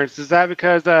conference. Is that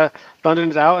because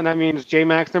London's out, and that means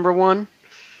J-Max number 1?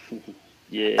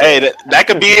 Yeah. Hey, that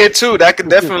could be it too. That could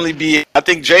definitely be it. I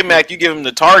think J-Mac, you give him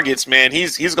the targets, man.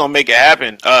 He's gonna make it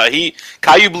happen.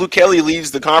 Caillou Blue Kelly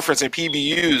leads the conference in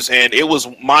PBUs, and it was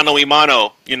mano a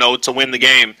mano, to win the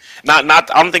game. Not.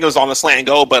 I don't think it was on the slant and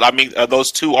go, but I mean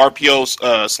those 2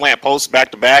 RPOs slant posts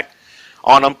back to back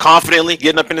on him confidently,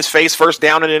 getting up in his face, first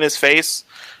down and in his face.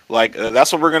 Like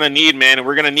that's what we're gonna need, man. And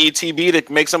we're gonna need TB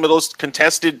to make some of those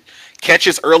contested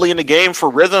catches early in the game for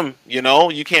rhythm.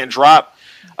 You can't drop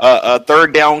a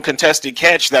third down contested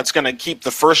catch that's going to keep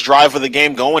the first drive of the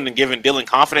game going and giving Dylan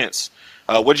confidence.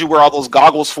 What'd you wear all those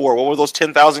goggles for? What were those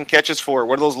 10,000 catches for?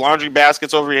 What are those laundry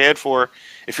baskets over your head for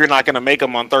if you're not going to make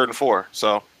them on 3rd and 4?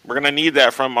 So we're going to need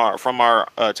that from our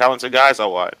talented guys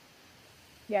out wide.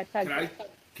 Yeah,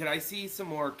 Can I see some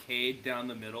more Cade down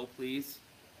the middle, please?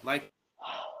 Like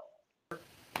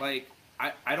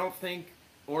I don't think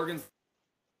Oregon's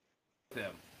with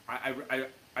him.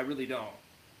 I really don't.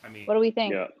 I mean, what do we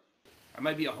think? Yeah. I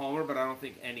might be a homer, but I don't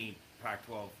think any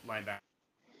Pac-12 linebacker.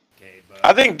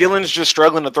 I think Dylan's just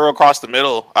struggling to throw across the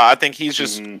middle. I think he's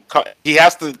just he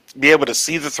has to be able to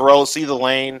see the throw, see the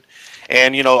lane,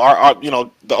 and our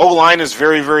the O line is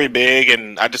very, very big,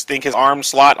 and I just think his arm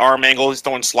angle, he's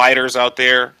throwing sliders out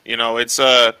there. It's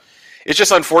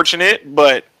just unfortunate,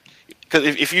 but because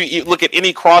if you look at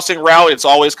any crossing route, it's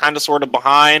always kind of sort of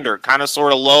behind or kind of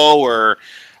sort of low, or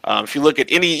if you look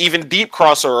at any even deep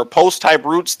crosser or post type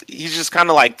routes, he's just kind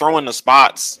of like throwing the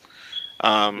spots.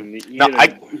 He had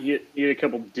a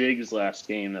couple digs last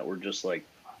game that were just like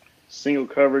single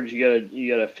coverage. You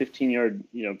got a 15-yard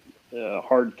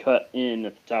hard cut in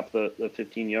at the top of the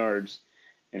 15 yards,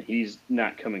 and he's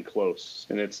not coming close.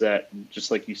 And it's that, just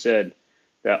like you said,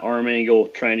 that arm angle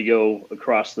trying to go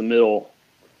across the middle.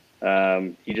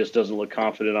 He just doesn't look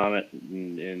confident on it,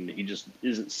 and he just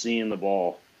isn't seeing the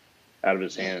ball out of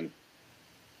his hand.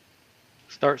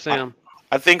 Start Sam.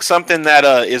 I think something that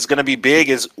is going to be big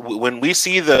is when we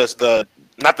see the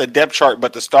not the depth chart,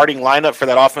 but the starting lineup for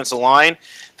that offensive line.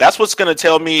 That's what's going to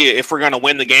tell me if we're going to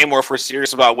win the game or if we're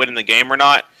serious about winning the game or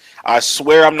not. I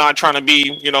swear I'm not trying to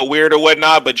be weird or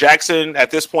whatnot, but Jackson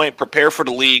at this point, prepare for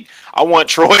the league. I want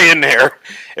Troy in there.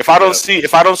 If I don't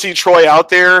see Troy out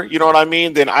there, you know what I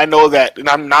mean, then I know that, and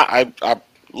I'm not. I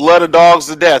love the dogs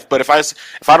to death, but if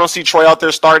I don't see Troy out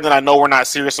there starting, then I know we're not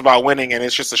serious about winning, and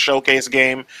it's just a showcase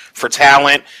game for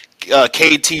talent,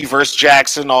 KT versus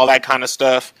Jackson, all that kind of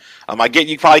stuff. I get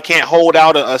you probably can't hold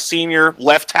out a senior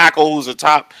left tackle who's a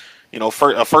top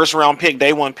a first round pick,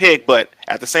 day one pick, but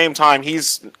at the same time,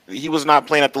 he was not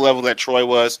playing at the level that Troy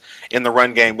was in the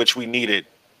run game, which we needed.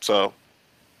 So,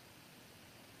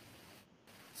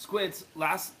 Squids,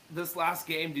 this last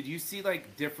game, did you see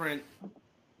like different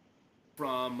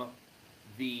from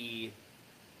the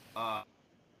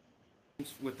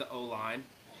with the O line?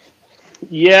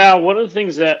 Yeah, one of the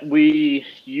things that we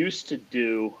used to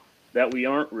do that we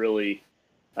aren't really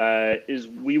is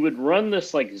we would run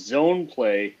this like zone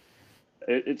play.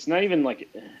 It's not even like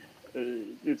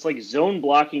it's like zone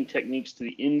blocking techniques to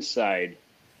the inside,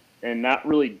 and not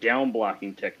really down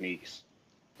blocking techniques.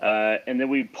 And then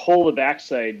we pull the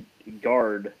backside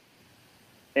guard,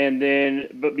 and then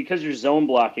but because you're zone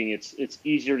blocking, it's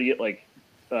easier to get like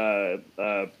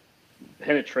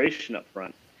penetration up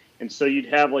front. And so you'd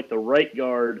have like the right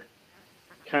guard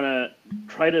kind of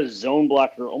try to zone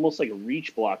block or almost like a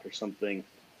reach block or something.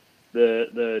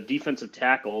 The defensive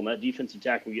tackle, and that defensive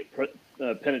tackle would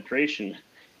get penetration,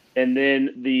 and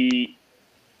then the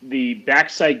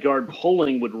backside guard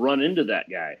pulling would run into that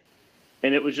guy,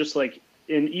 and it was just like,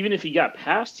 and even if he got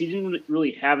past, he didn't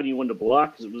really have anyone to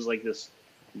block because it was like this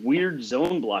weird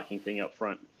zone blocking thing up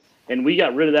front. And we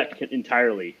got rid of that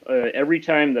entirely. Every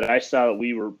time that I saw that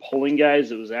we were pulling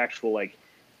guys, it was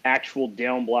actual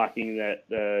down blocking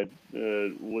that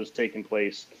was taking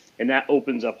place, and that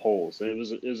opens up holes. And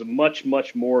it was a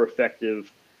much more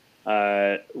effective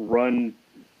run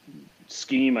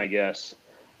scheme, I guess.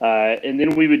 And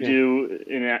then we would do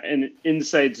an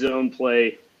inside zone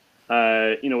play,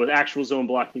 with actual zone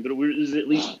blocking, but it was at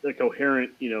least a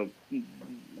coherent,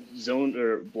 zone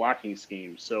or blocking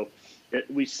scheme. So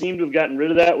we seem to have gotten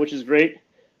rid of that, which is great,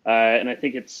 and I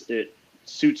think it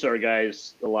suits our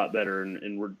guys a lot better.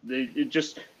 And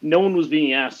no one was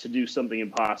being asked to do something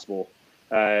impossible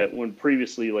when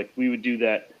previously, like, we would do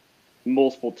that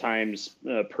multiple times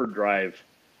per drive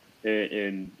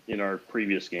in our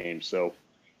previous game. So.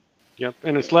 Yep,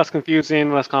 and it's less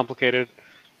confusing, less complicated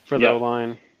for the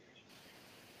O-line.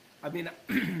 I mean,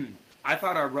 I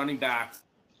thought our running backs,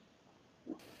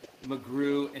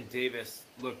 McGrew and Davis,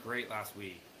 looked great last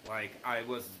week. Like, I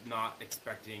was not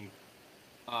expecting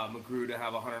McGrew to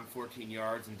have 114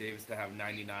 yards and Davis to have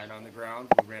 99 on the ground.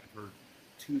 We ran for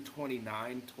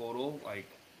 229 total. Like,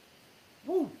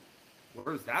 whoo,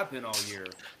 where's that been all year?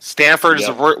 Stanford's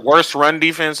the worst run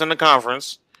defense in the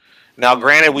conference. Now,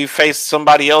 granted, we faced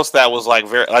somebody else that was like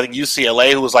I think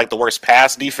UCLA, who was like the worst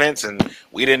pass defense, and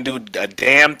we didn't do a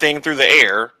damn thing through the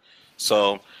air.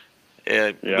 So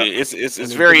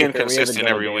it's very inconsistent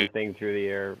every week. Thing through the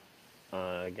air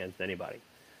against anybody.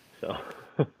 So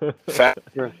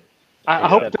I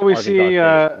hope that we see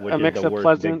a mix of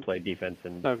Pleasant big play defense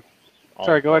and.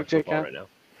 Sorry, go ahead, Jake. Right now.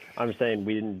 I'm saying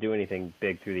we didn't do anything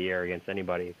big through the air against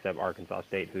anybody except Arkansas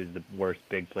State, who's the worst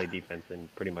big play defense in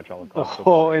pretty much all of college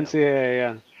football. The whole NCAA,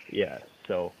 yeah. Yeah,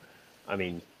 so, I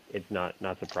mean, it's not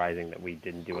surprising that we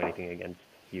didn't do anything against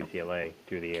UCLA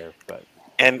through the air. But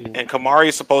And Kamari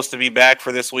is supposed to be back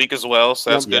for this week as well, so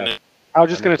that's good. I was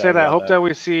just going to say that. I hope that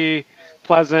we see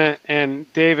Pleasant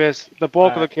and Davis, the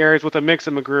bulk of the carries, with a mix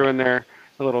of McGrew in there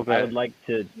a little bit. I would like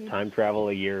to time travel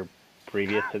a year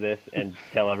previous to this and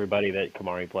tell everybody that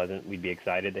Kamari Pleasant, we'd be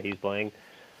excited that he's playing.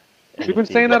 We've been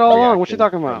saying that all along. What you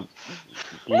talking about?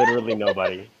 Literally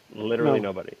nobody.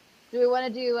 Nobody. Do we want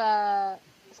to do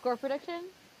score prediction?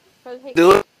 For the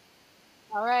Do it.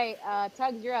 All right,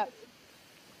 Tugs, you're up.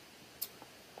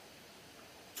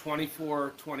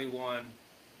 24-21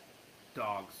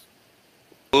 Dogs.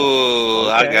 Ooh,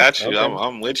 okay. I got you. Okay.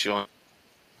 I'm with you on.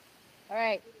 All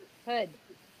right, Hood.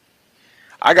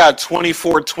 I got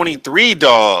 24-23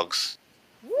 Dogs.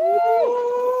 Woo!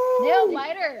 Nail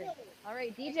biter. All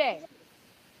right, DJ.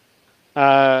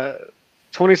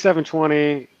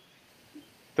 27-20,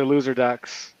 the loser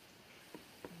Ducks.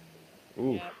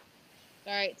 Ooh. Yep.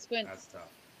 All right, Squint. That's tough.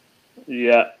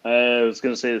 Yeah, I was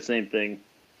going to say the same thing.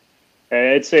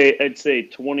 I'd say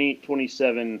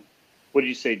 20-27. What did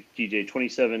you say, DJ?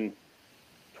 27-20?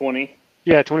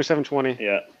 Yeah, 27-20.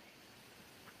 Yeah.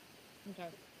 Okay.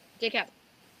 J-Cap.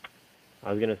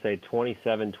 I was going to say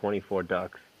 27-24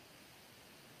 Ducks.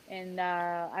 And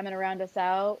I'm going to round us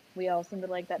out. We all seem to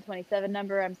like that 27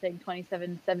 number. I'm saying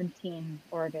 27-17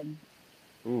 Oregon.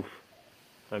 Oof.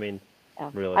 I mean,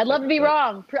 really. I'd love to be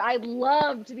wrong. I'd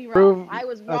love to be wrong. I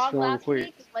was wrong last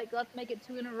week. Like, let's make it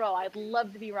 2 in a row. I'd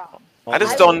love to be wrong. I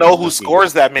just don't know who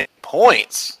scores that many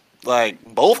points.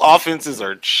 Like, both offenses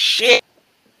are shit.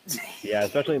 Yeah,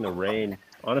 especially in the rain.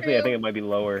 Honestly, I think it might be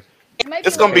lower.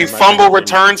 It's going to be fumble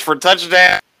returns for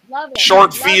touchdown,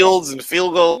 short fields and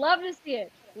field goals. Love to see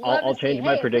it. I'll change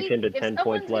my prediction to 10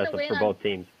 points less for both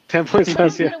teams. 10 points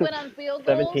less, yeah.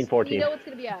 17-14. You know it's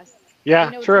going to be us. Yeah,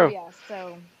 know it's true. OES,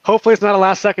 so. Hopefully it's not a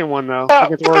last second one though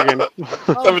against Oregon.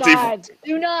 Oh 17. God,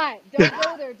 do not, don't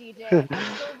go there, DJ.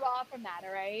 I'm still raw from that.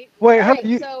 All right. Wait, All Hood, right.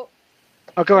 you? So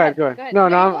Oh, go go ahead. ahead. Go ahead. Go ahead. No, No,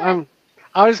 no, you go ahead.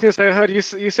 I was just gonna say, Hood.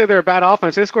 You say they're a bad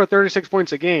offense. They score 36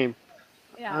 points a game.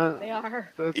 Yeah, Uh, they are.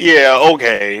 that's Yeah,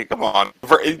 okay, come on.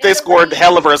 They And the scored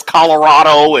hell range. versus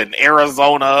Colorado and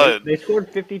Arizona. They scored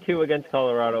 52 against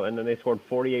Colorado, and then they scored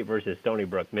 48 versus Stony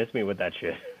Brook. Miss me with that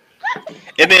shit.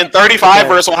 And then 35 okay.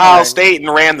 versus All Ohio right. State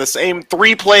and ran the same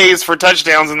 3 plays for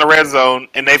touchdowns in the red zone,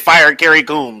 and they fired Kerry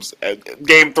Coombs at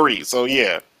game 3. So,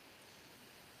 yeah.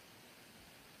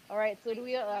 All right. So do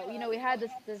we? We had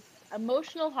this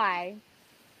emotional high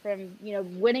from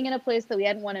winning in a place that we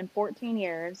hadn't won in 14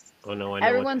 years. Oh no, I know what's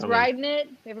Everyone's coming. riding it.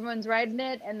 Everyone's riding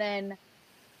it, and then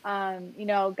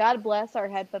God bless our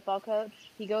head football coach.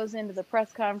 He goes into the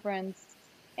press conference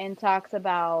and talks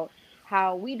about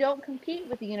how we don't compete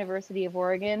with the University of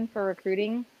Oregon for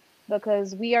recruiting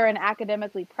because we are an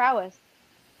academically prowess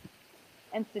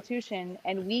institution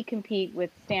and we compete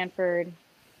with Stanford,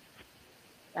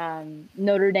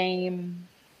 Notre Dame,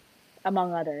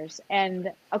 among others.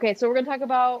 And okay, so we're going to talk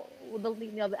about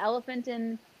the elephant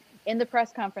in the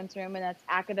press conference room, and that's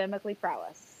academically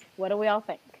prowess. What do we all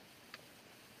think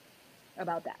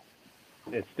about that?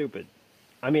 It's stupid.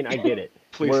 I mean, I get it.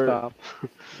 Please stop.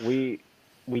 We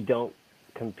don't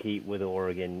compete with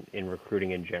Oregon in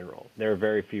recruiting in general. There are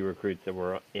very few recruits that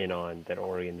we're in on that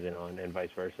Oregon's in on, and vice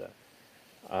versa.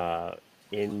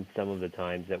 In some of the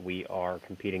times that we are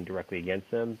competing directly against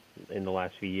them in the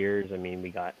last few years, I mean, we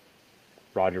got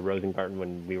Roger Rosengarten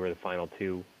when we were the final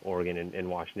two, Oregon and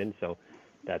Washington, so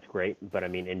that's great. But I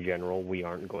mean, in general, we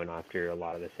aren't going after a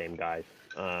lot of the same guys.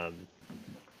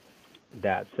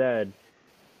 That said,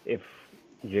 if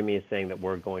Jimmy is saying that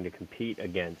we're going to compete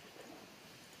against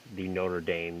the Notre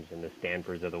Dames and the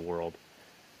Stanfords of the world,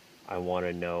 I want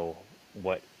to know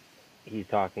what he's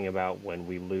talking about when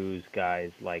we lose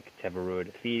guys like Tevaru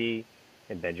Defeaty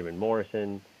and Benjamin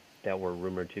Morrison that were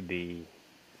rumored to be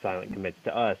silent commits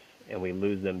to us, and we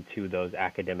lose them to those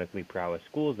academically prowess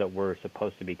schools that we're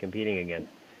supposed to be competing against.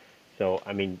 So,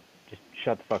 I mean, just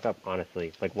shut the fuck up,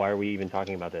 honestly. Like, why are we even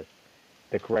talking about this?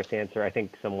 The correct answer, I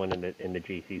think someone in the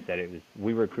GC said it was,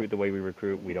 we recruit the way we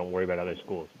recruit. We don't worry about other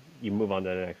schools. You move on to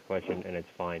the next question, and it's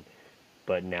fine.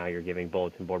 But now you're giving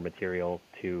bulletin board material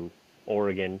to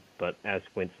Oregon. But as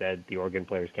Quint said, the Oregon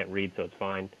players can't read, so it's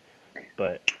fine.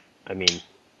 But, I mean,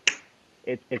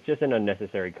 it's just an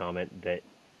unnecessary comment that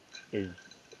is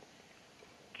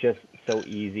just so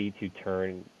easy to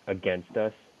turn against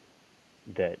us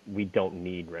that we don't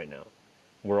need right now.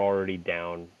 We're already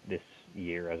down this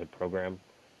year as a program.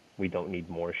 We don't need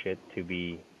more shit to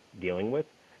be dealing with.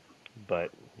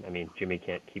 But, I mean, Jimmy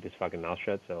can't keep his fucking mouth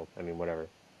shut, so, I mean, whatever.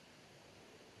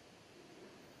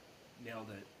 Nailed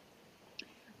it.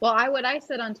 Well, what I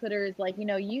said on Twitter is like,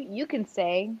 you can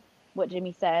say what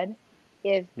Jimmy said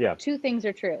if Yeah. two things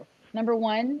are true. Number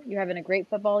one, you're having a great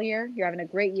football year. You're having a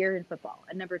great year in football.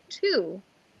 And number two,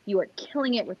 you are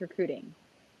killing it with recruiting.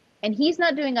 And he's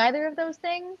not doing either of those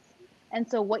things. And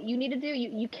so what you need to do,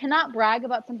 you cannot brag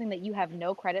about something that you have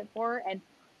no credit for. And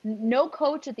no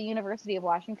coach at the University of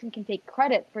Washington can take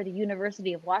credit for the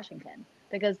University of Washington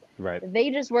because Right. they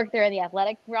just work there in the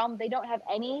athletic realm. They don't have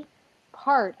any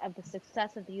part of the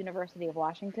success of the University of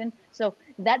Washington. So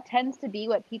that tends to be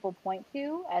what people point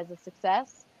to as a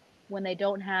success when they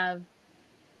don't have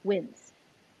wins.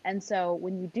 And so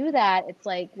when you do that, it's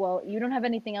like, well, you don't have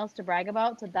anything else to brag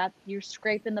about, so that you're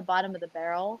scraping the bottom of the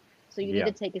barrel. So you need Yeah.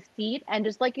 to take a seat and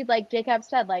just like Jacob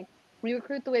said, like we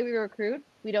recruit the way we recruit.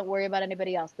 We don't worry about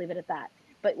anybody else. Leave it at that.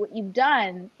 But what you've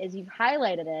done is you've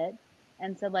highlighted it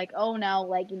and said like, oh, now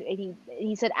like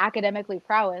he said academically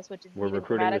prowess, which is We're neither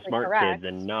recruiting the grammatically smart correct. kids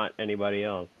and not anybody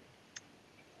else.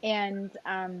 And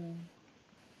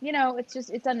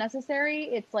it's unnecessary.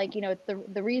 It's like it's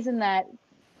the reason that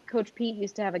Coach Pete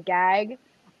used to have a gag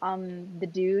on the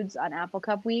dudes on Apple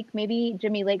Cup week. Maybe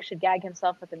Jimmy Lake should gag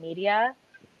himself with the media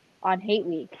on Hate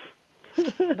Week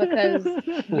because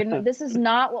this is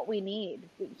not what we need.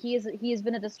 He has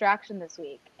been a distraction this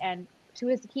week, and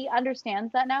he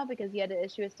understands that now because he had to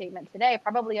issue a statement today,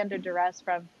 probably under duress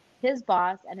from his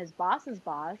boss and his boss's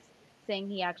boss, saying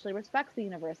he actually respects the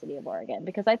University of Oregon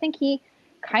because I think he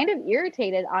kind of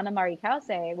irritated Anna Marie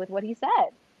Kause with what he said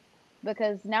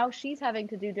because now she's having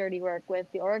to do dirty work with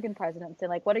the Oregon president saying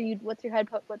like what's your head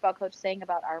football coach saying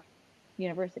about our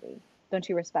university? Don't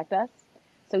you respect us?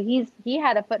 So he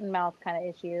had a foot and mouth kind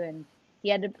of issue and he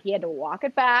had to walk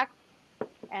it back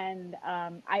and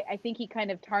I think he kind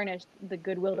of tarnished the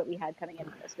goodwill that we had coming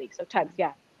into this week. So Tugs,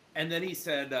 yeah. And then he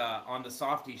said on the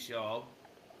Softy show,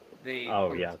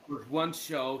 Oh yeah. there was one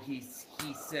show he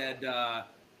said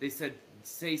they said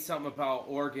say something about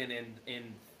Oregon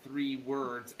in 3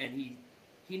 words, and he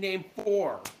named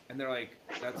 4, and they're like,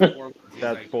 that's 4 words. He's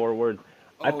That's like, 4 words.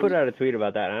 I oh put out a tweet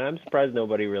about that, and I'm surprised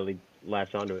nobody really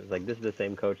latched onto it. It's like, this is the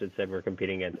same coach that said we're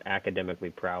competing against academically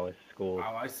prowess schools.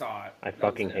 I saw it. I That was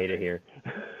fucking hate it here.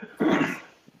 Of course.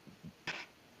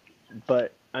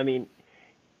 But I mean,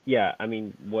 yeah, I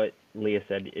mean what Leah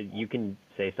said. You can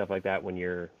say stuff like that when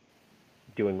you're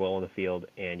doing well in the field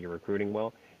and you're recruiting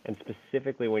well, and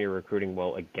specifically when you're recruiting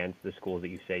well against the schools that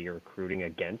you say you're recruiting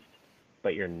against,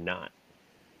 but you're not.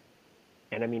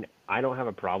 And I mean, I don't have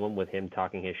a problem with him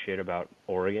talking his shit about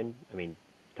Oregon. I mean,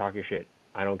 talk your shit.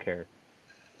 I don't care.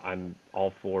 I'm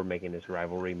all for making this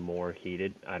rivalry more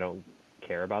heated. I don't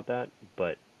care about that.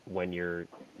 But when you're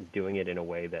doing it in a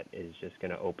way that is just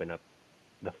going to open up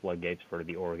the floodgates for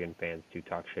the Oregon fans to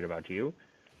talk shit about you,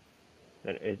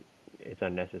 then it's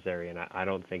unnecessary. And I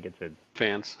don't think it's a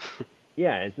Fans.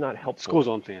 yeah, it's not helpful. School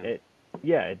zone fans.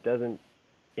 It doesn't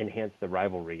enhance the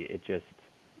rivalry. It just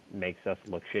makes us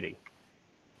look shitty.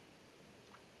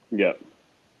 Yeah.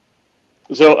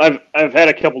 So I've had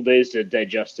a couple days to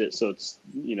digest it. So it's,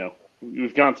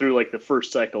 we've gone through like the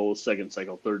first cycle, second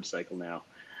cycle, third cycle now.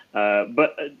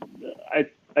 But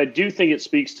I do think it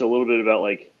speaks to a little bit about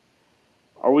like,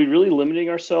 are we really limiting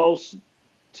ourselves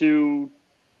to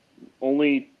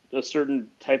only a certain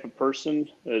type of person,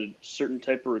 a certain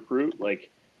type of recruit? Like,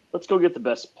 let's go get the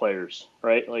best players,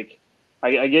 right? Like,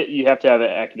 I get you have to have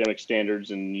academic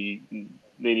standards and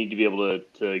they need to be able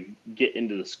to get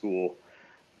into the school.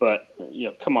 But,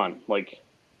 come on, like,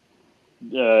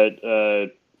 Notre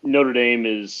Dame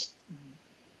is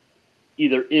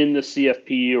either in the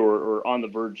CFP or on the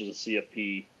verge of the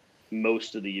CFP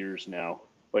most of the years now.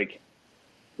 Like,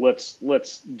 let's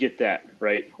get that,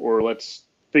 right? Or let's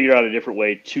figure out a different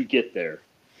way to get there.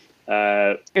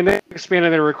 And they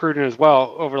expanded their recruiting as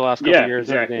well over the last couple of years.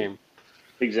 Exactly. Notre Dame.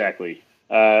 Exactly.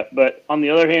 But on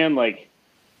the other hand, like,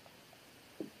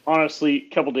 honestly,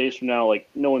 a couple days from now, like,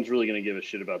 no one's really going to give a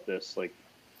shit about this. Like,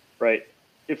 right?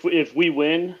 If we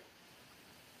win,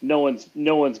 no one's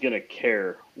going to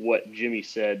care what Jimmy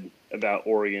said about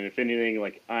Oregon. If anything,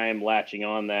 like, I'm latching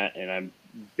on that and I'm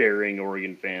burying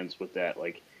Oregon fans with that.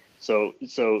 Like, so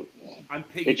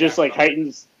it just like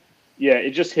heightens. Yeah,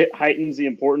 it just heightens the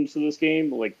importance of this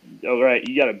game. Like, all right,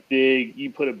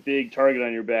 you put a big target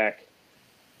on your back.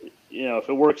 If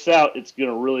it works out, it's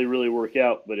gonna really, really work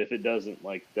out. But if it doesn't,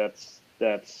 like, that's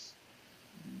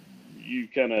you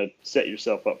kind of set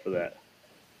yourself up for that.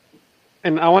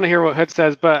 And I want to hear what Hood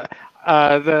says, but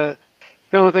the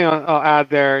only thing I'll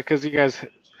add there, because you guys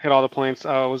hit all the points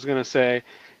I was gonna say,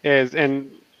 is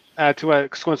and add to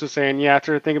what Squints was saying. Yeah,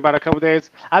 after thinking about it a couple of days,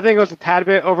 I think it was a tad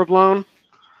bit overblown.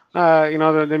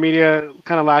 The media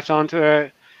kind of latched onto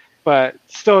it, but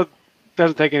still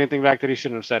doesn't take anything back that he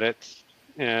shouldn't have said it.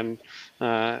 And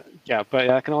but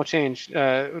that can all change.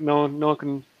 No one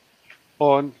can.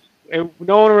 Well, no one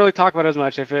will really talk about it as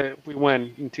much if we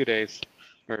win in 2 days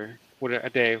or a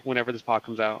day, whenever this pod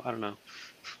comes out. I don't know.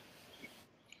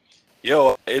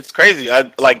 Yo, it's crazy.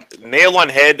 I like nail on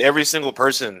head every single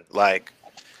person. Like,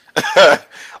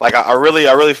 like I really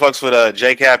fucks with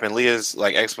JCap and Leah's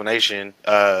like explanation.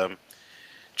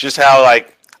 Just how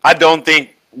like I don't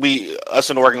think us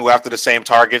in Oregon go after the same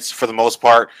targets for the most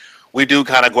part. We do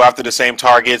kind of go after the same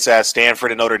targets as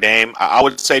Stanford and Notre Dame. I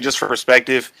would say, just for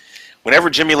perspective, whenever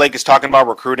Jimmy Lake is talking about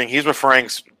recruiting, he's referring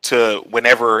to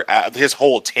whenever his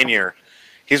whole tenure.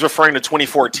 He's referring to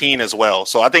 2014 as well.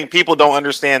 So I think people don't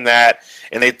understand that,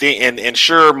 and they think, and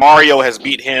sure, Mario has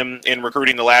beat him in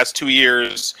recruiting the last 2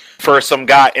 years for some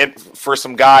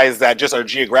guys that just are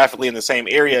geographically in the same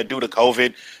area due to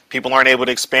COVID. People aren't able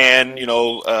to expand,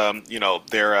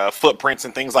 their footprints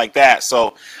and things like that.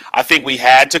 So I think we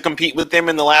had to compete with them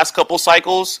in the last couple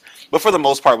cycles, but for the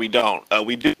most part, we don't.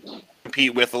 We do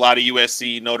compete with a lot of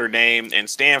USC, Notre Dame, and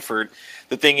Stanford.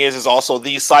 The thing is also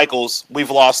these cycles,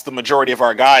 we've lost the majority of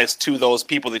our guys to those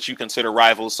people that you consider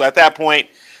rivals. So at that point,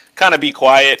 kind of be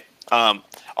quiet.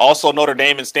 Also, Notre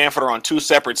Dame and Stanford are on 2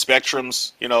 separate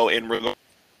spectrums, in regard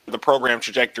to the program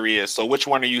trajectory is. So which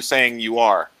one are you saying you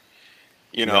are?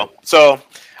 Right. So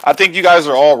I think you guys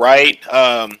are all right.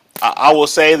 I will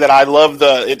say that I love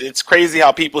it's crazy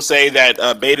how people say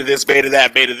that beta this, beta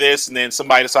that, beta this, and then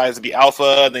somebody decides to be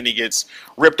alpha, and then he gets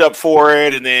ripped up for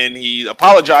it, and then he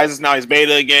apologizes, now he's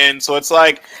beta again. So it's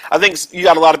like, I think you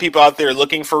got a lot of people out there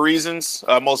looking for reasons,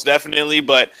 most definitely,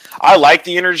 but I like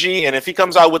the energy, and if he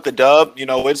comes out with the dub,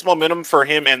 it's momentum for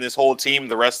him and this whole team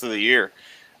the rest of the year.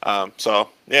 So,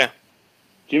 yeah.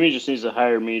 Jimmy just needs to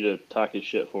hire me to talk his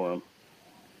shit for him.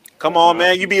 Come on,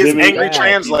 man. You be his Jimmy, angry Yeah,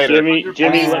 translator.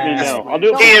 Jimmy, let me know. I'll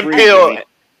do it Key for and free, Peele, Jimmy.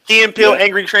 Key and Peele, Yeah.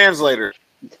 angry translator.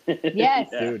 Yes.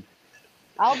 Yeah. dude.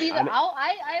 I'll be the. I mean,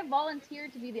 I have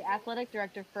volunteered to be the athletic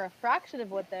director for a fraction of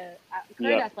what the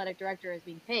current Yeah. athletic director is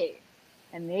being paid,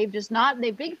 and they've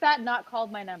big fat not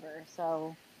called my number,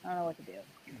 so I don't know what to do.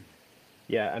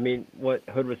 yeah, I mean, what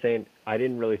Hood was saying, I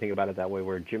didn't really think about it that way.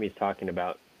 Where Jimmy's talking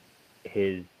about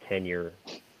his tenure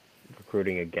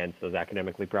recruiting against those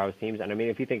academically prowess teams, and I mean,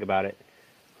 if you think about it,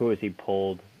 who has he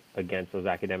pulled against those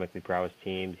academically prowess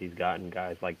teams? He's gotten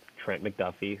guys like Trent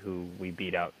McDuffie, who we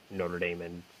beat out Notre Dame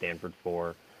and Stanford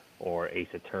for, or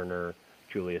Asa Turner,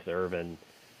 Julius Irvin,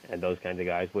 and those kinds of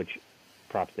guys. Which,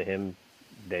 props to him,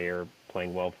 they are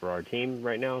playing well for our team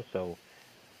right now. So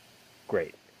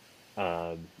great.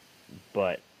 Um,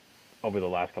 but over the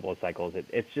last couple of cycles,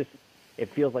 it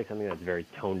feels like something that's very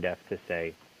tone deaf to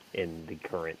say in the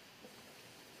current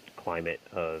climate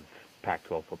of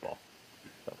Pac-12 football.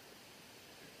 So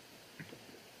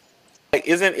Like,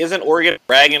 isn't Oregon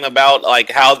bragging about like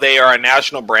how they are a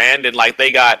national brand and like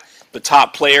they got the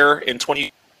top player in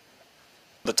 20,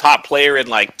 the top player in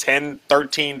like 10,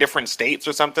 13 different states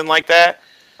or something like that?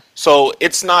 So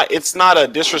it's not a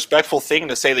disrespectful thing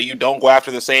to say that you don't go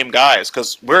after the same guys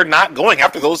because we're not going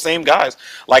after those same guys.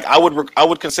 Like I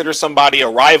would consider somebody a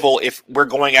rival if we're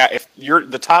going at if your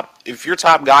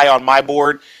top guy on my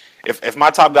board, if my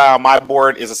top guy on my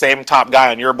board is the same top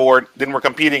guy on your board, then we're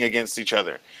competing against each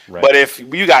other. right. But if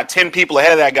you got 10 people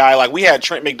ahead of that guy, like we had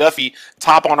Trent McDuffie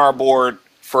top on our board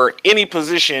for any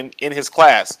position in his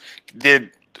class,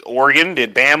 did Oregon,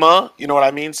 did Bama, you know what I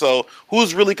mean? So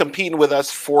who's really competing with us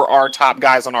for our top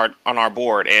guys on our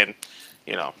board? And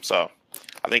so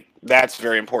I think that's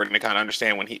very important to kind of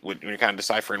understand when you're kind of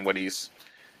deciphering what he's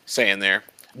saying there.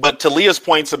 But to Leah's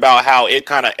points about how it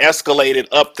kind of escalated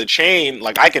up the chain,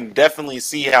 like I can definitely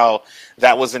see how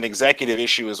that was an executive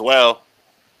issue as well.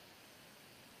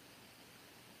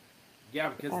 Yeah,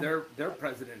 because their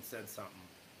president said something,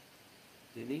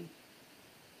 didn't he?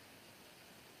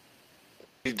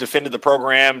 He defended the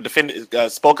program,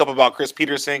 spoke up about Chris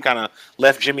Peterson, kind of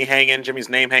left Jimmy's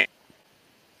name hanging.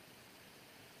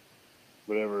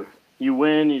 Whatever. You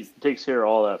win, he takes care of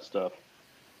all that stuff.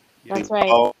 That's right.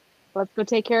 Oh, Let's go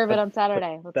take care of it on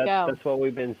Saturday. Let's go. That's what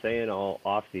we've been saying all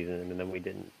off season, and then we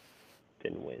didn't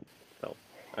win. So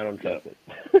I don't trust it.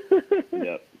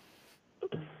 Yep.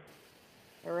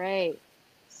 All right.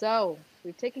 So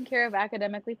we've taken care of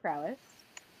academically prowess.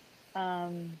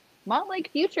 Montlake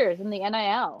futures in the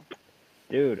NIL.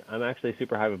 Dude, I'm actually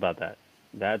super hype about that.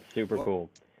 That's super cool.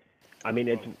 I mean,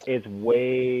 it's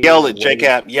way yell it, way-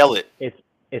 JCap, yell it.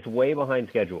 It's way behind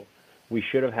schedule. We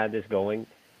should have had this going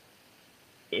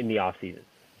in the off season,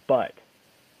 but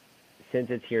since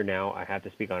it's here now, I have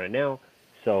to speak on it now.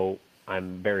 So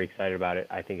I'm very excited about it.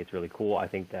 I think it's really cool. I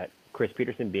think that Chris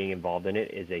Peterson being involved in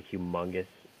it is a humongous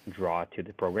draw to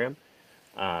the program.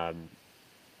 A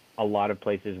lot of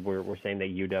places we're saying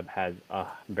that UW has a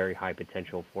very high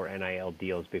potential for NIL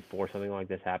deals before something like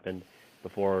this happened,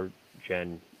 before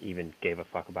Jen even gave a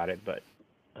fuck about it. But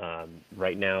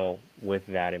right now, with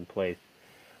that in place,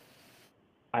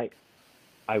 I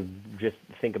just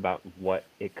think about what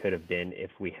it could have been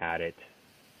if we had it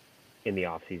in the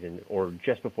off season or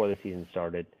just before the season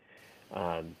started,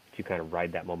 to kind of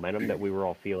ride that momentum that we were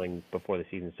all feeling before the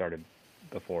season started,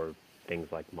 before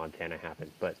things like Montana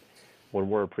happened. But when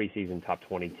we're a preseason top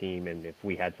 20 team, and if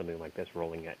we had something like this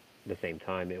rolling at the same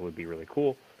time, it would be really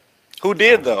cool. Who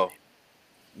did though?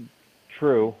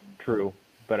 True.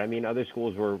 But I mean, other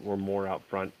schools were more out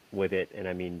front with it, and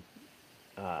I mean,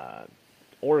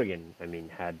 Oregon, I mean,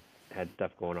 had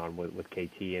stuff going on with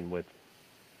KT and with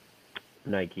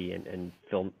Nike and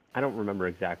Phil. I don't remember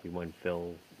exactly when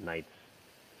Phil Knight's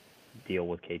deal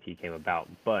with KT came about,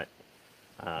 but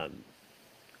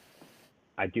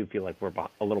I do feel like we're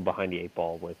a little behind the eight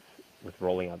ball with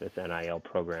rolling out this NIL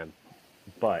program,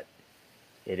 but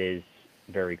it is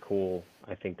very cool.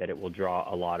 I think that it will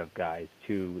draw a lot of guys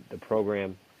to the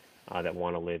program that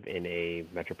want to live in a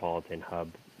metropolitan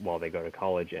hub while they go to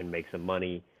college and make some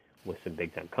money with some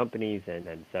big time companies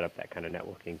and set up that kind of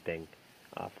networking thing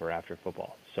for after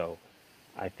football. So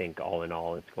I think all in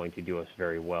all, it's going to do us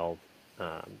very well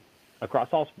across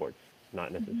all sports,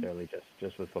 not necessarily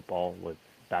just with football, with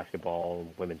basketball,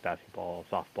 women's basketball,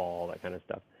 softball, that kind of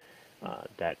stuff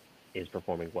that is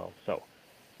performing well. So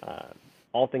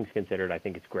all things considered, I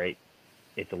think it's great.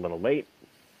 It's a little late,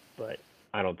 but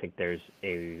I don't think there's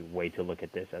a way to look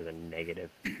at this as a negative.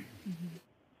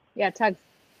 Yeah, Tug.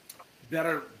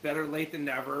 Better late than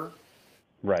never.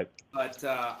 Right. But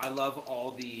I love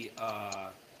all the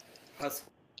Husky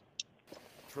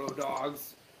Pro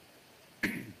Dogs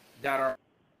that are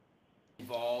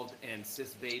involved, and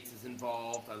Sis Bates is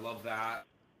involved. I love that.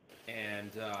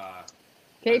 And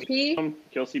KP,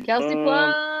 Kelsey Kelsey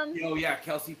Plum. Plum. oh yeah,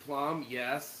 Kelsey Plum,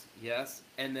 yes, yes.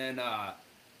 And then,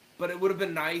 but it would have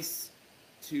been nice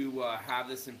to have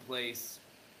this in place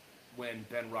when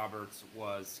Ben Roberts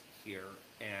was here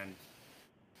and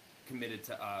committed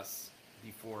to us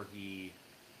before he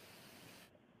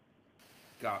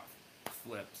got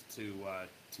flipped to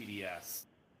TDS.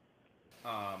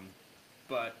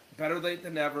 But better late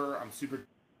than never. I'm super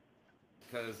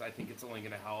because I think it's only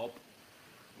going to help.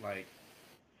 Like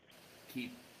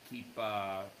keep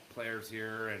players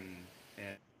here and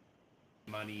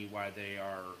money while they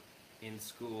are in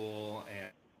school and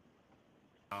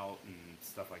out and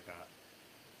stuff like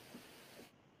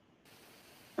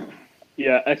that.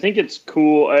 Yeah, I think it's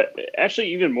cool.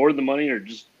 Actually, even more than the money, or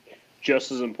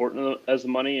just as important as the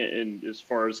money, and as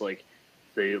far as like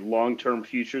the long-term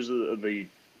futures of the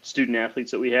student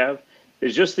athletes that we have,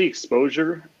 is just the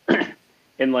exposure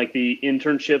and like the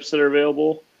internships that are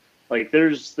available. Like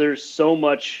there's so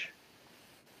much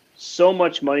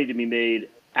money to be made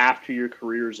after your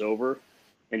career is over,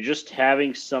 and just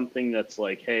having something that's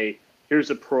like, hey, here's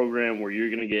a program where you're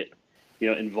going to get,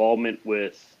 involvement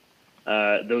with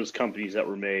those companies that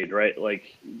were made, right?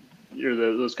 Like, or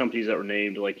those companies that were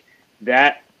named, like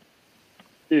that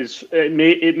is it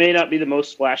may not be the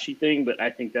most splashy thing, but I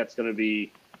think that's going to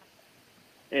be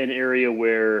an area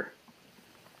where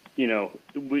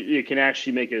it can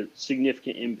actually make a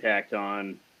significant impact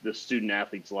on the student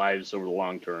athletes' lives over the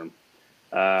long term.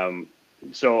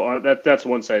 So that's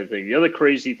one side of the thing. The other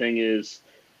crazy thing is,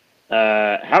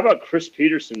 how about Chris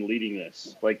Peterson leading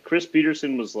this? Like Chris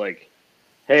Peterson was like,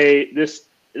 "Hey, this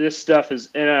stuff is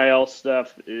NIL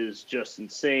stuff is just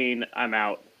insane. I'm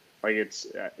out. Like it's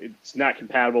not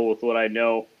compatible with what I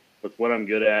know, with what I'm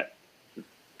good at.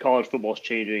 College football's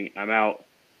changing. I'm out."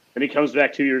 And he comes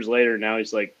back 2 years later. Now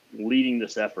he's like leading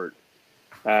this effort.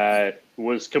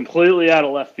 Was completely out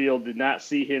of left field. Did not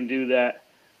see him do that.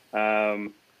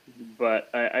 But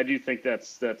I do think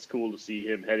that's cool to see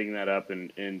him heading that up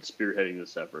and spearheading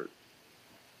this effort.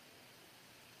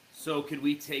 So could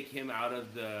we take him out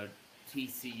of the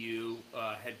TCU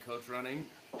head coach running?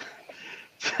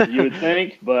 You would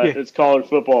think, but Yeah. it's college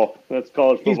football. That's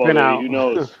college He's football. been Baby. out. Who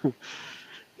knows?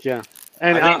 Yeah,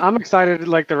 and I think- I'm excited,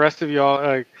 like the rest of y'all.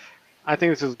 Like, I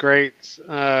think this is great.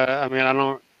 I mean, I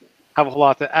don't have a whole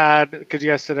lot to add because you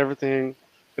guys said everything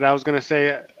that I was going to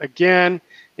say again.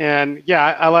 And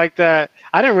yeah, I like that.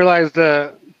 I didn't realize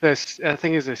this. I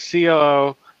think is the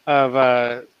COO of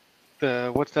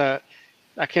the what's that?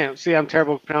 I can't see. I'm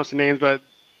terrible at pronouncing names, but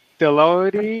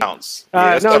Deloitte. Counts.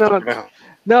 Yeah, it's No, tough to no, pronounce.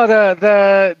 no.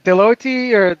 The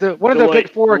Deloitte or the one of the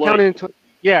big four Deloitte. accounting.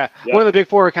 Yeah, Yep. one of the big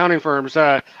four accounting firms.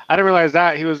 I didn't realize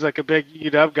that he was like a big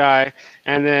UW guy,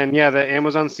 and then yeah, the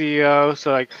Amazon CEO.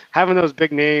 So like having those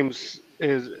big names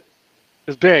is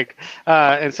big,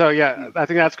 and so yeah, I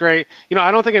think that's great.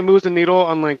 I don't think it moves the needle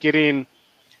on like getting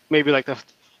maybe like the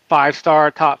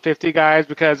 5-star top 50 guys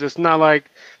because it's not like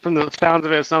from the sounds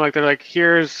of it, it's not like they're like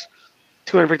here's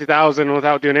 250,000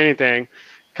 without doing anything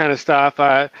kind of stuff.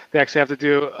 They actually have to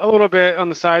do a little bit on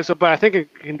the side. So, but I think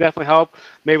it can definitely help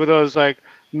maybe those like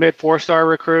mid 4-star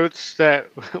recruits that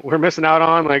we're missing out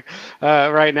on like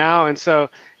right now. And so,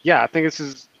 yeah, I think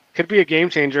this could be a game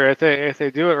changer if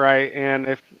they do it right and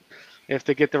if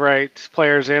they get the right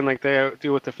players in like they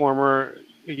do with the former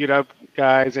UW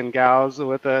guys and gals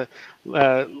uh,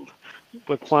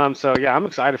 with Plum. So yeah, I'm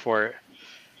excited for it.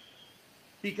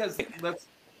 Because let's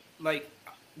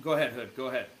go ahead, Hood. Go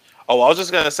ahead. Oh, I was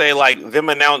just gonna say, like them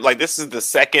announce, like this is the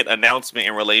second announcement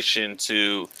in relation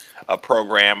to a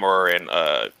program or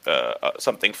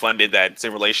something funded that's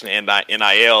in relation to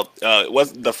NIL.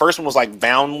 The first one was like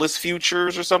Boundless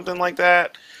Futures or something like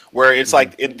that, where it's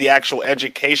like the actual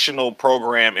educational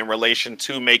program in relation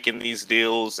to making these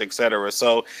deals, etc.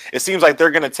 So it seems like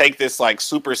they're gonna take this like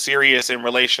super serious in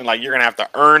relation, like you're gonna have to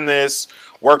earn this,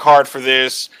 work hard for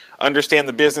this, understand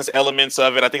the business elements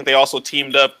of it. I think they also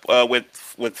teamed up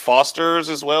with Foster's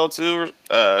as well too.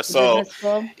 So Business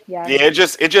school. Yeah. yeah, it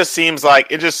just seems like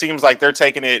they're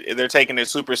taking it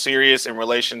super serious in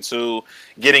relation to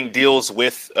getting deals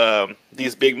with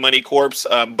these big money corps.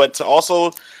 But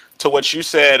to what you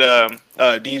said,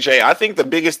 DJ, I think the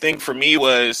biggest thing for me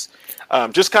was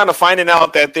just kind of finding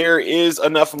out that there is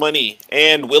enough money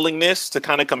and willingness to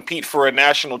kind of compete for a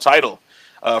national title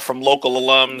from local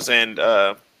alums and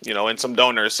some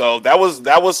donors. So that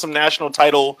was some national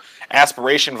title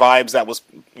aspiration vibes that was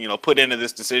put into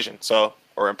this decision. So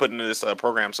or put into this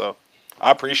program. So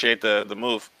I appreciate the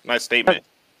move. Nice statement.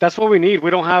 That's what we need. We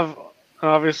don't have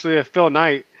obviously a Phil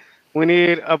Knight We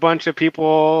need a bunch of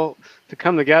people to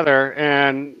come together,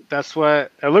 and that's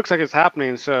what it looks like it's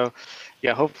happening. So,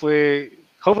 yeah, hopefully,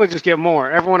 just get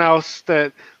more. Everyone else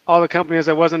that all the companies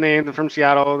that wasn't named from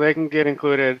Seattle, they can get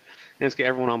included, and just get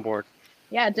everyone on board.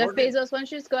 Yeah, Jeff Oregon. Bezos, why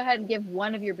don't you just go ahead and give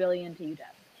one of your billion to UW?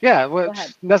 Yeah, Go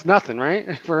ahead. that's nothing,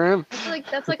 right, for him.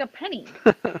 That's like a penny.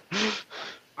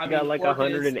 I We got mean, like Oregon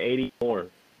is 180 more.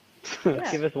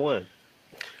 Yeah. Give us one.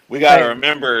 We gotta Hey.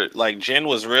 remember, like Jen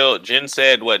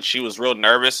said what she was real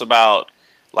nervous about,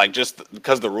 like just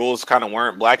because the rules kind of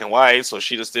weren't black and white, so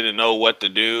she just didn't know what to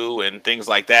do and things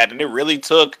like that. And it really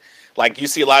took, like you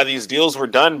see, a lot of these deals were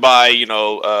done by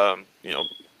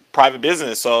private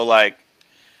business. So like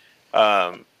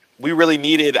we really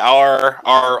needed our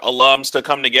alums to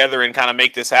come together and kind of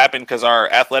make this happen because our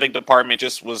athletic department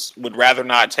just would rather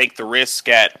not take the risk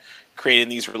at creating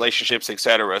these relationships,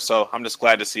 etc. So I'm just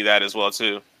glad to see that as well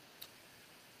too.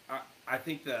 I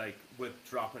think that like with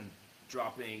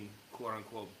dropping quote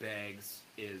unquote bags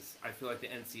is I feel like the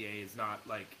NCAA is not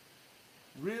like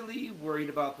really worried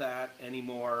about that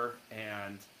anymore,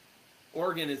 and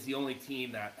Oregon is the only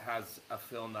team that has a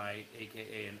Phil Knight,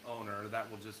 aka an owner,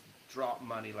 that will just drop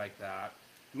money like that.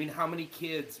 I mean, how many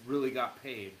kids really got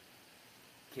paid?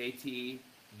 KT,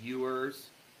 Ewers,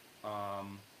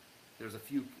 there's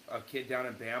a kid down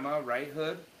in Bama, right,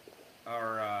 Hood?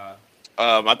 Or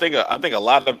I think a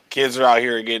lot of kids are out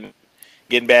here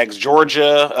getting bags.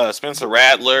 Georgia, Spencer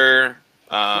Rattler,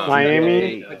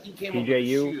 Miami. But he came up with the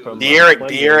TJU shoes. from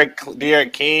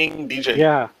De'Aaron King, DJ.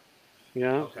 Yeah,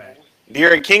 yeah. Okay.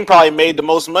 De'Aaron King probably made the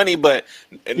most money, but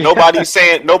Yeah. nobody's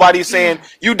saying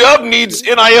UW needs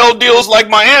NIL deals like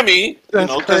Miami,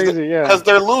 That's crazy. Yeah, because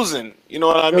they're losing. You know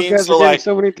what I those mean? guys So are getting like,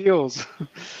 so many deals.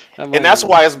 and that's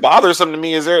why it's bothersome to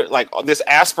me is there like this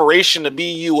aspiration to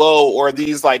be UO or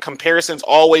these like comparisons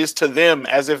always to them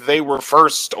as if they were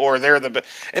first or they're the best.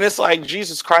 And it's like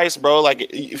Jesus Christ, bro. Like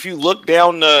if you look at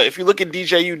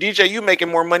DJU making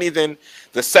more money than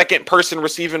the second person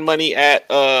receiving money at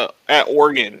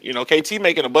Oregon. You know, KT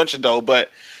making a bunch of dough,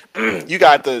 but you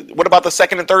got what about the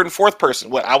second and third and fourth person?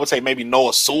 What I would say maybe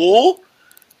Noah Sewell.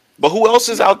 But who else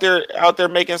is out there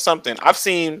making something? I've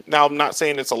seen, now I'm not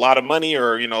saying it's a lot of money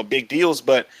or big deals,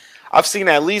 but I've seen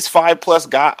at least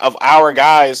 5+ of our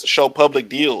guys show public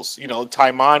deals.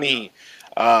 Taimani,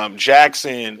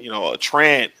 Jackson,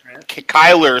 Trent,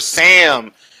 Kyler,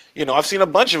 Sam. I've seen a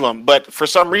bunch of them, but for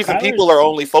some reason people are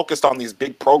only focused on these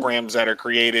big programs that are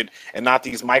created and not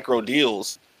these micro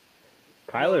deals.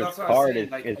 Kyler's that's what I was card saying,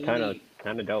 is, like, is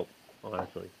kind of dope,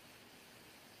 honestly.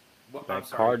 I'm That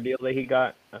sorry. card deal that he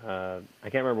got, I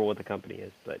can't remember what the company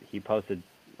is, but he posted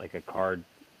like a card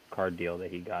deal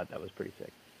that he got that was pretty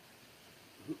sick.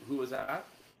 Who was that?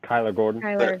 Kyler Gordon.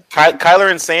 Kyler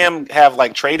and Sam have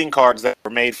like trading cards that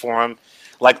were made for him.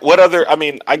 Like what other? I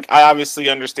mean, I obviously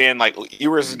understand like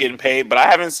Ewers is getting paid, but I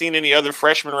haven't seen any other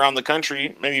freshmen around the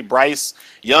country. Maybe Bryce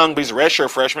Young, but he's a redshirt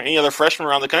freshman. Any other freshmen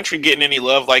around the country getting any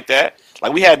love like that?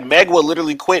 Like we had Megwa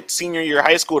literally quit senior year of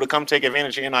high school to come take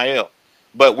advantage of NIL,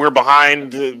 but we're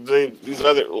behind these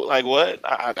other like what?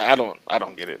 I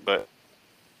don't get it, but.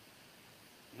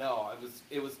 No,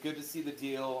 it was good to see the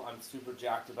deal. I'm super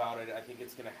jacked about it. I think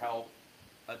it's going to help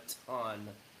a ton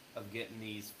of getting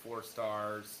these 4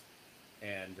 stars.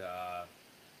 And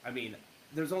I mean,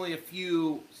 there's only a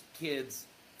few kids,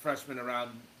 freshmen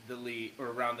around the league or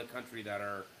around the country that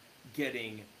are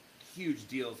getting huge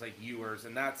deals like Ewers,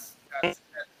 and that's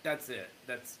it.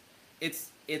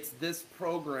 It's this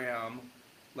program,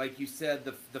 like you said,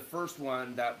 the first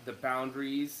one that the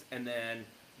boundaries, and then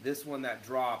this one that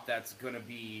dropped, that's going to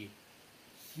be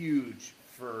huge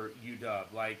for UW.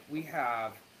 Like we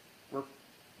have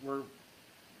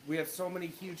so many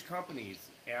huge companies: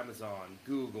 Amazon,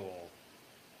 Google,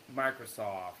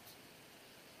 Microsoft,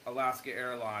 Alaska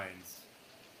Airlines.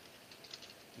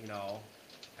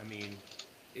 I mean,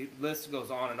 list goes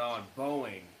on and on.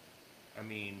 Boeing. I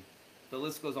mean, the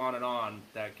list goes on and on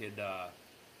that could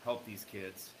help these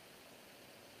kids.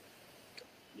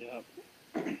 Yeah.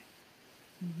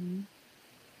 Mm-hmm.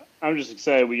 I'm just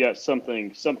excited we got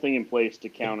something in place to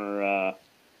counter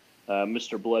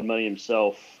Mr. Blood Money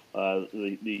himself,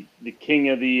 the king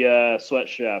of the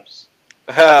sweatshops,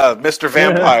 Mr.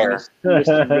 Vampire.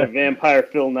 Mr. Vampire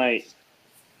Phil Knight.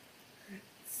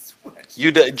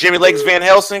 Jimmy Lake's Van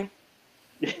Helsing?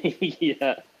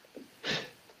 Yeah.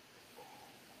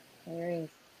 All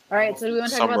right, so do we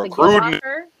want to talk Some about recruiting. the Gil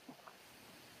offer?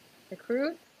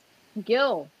 Recruit?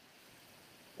 Gil.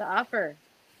 The offer.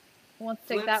 Who wants to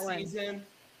take Flip that one? season.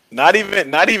 Not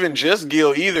even just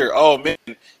Gil either. Oh man,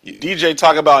 DJ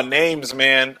talk about names,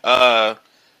 man.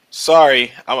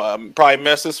 Sorry, I'm probably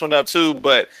messed this one up too,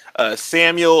 but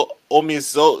Samuel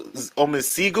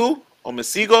Omisigo,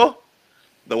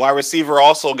 the wide receiver,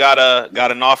 also got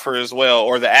an offer as well,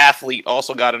 or the athlete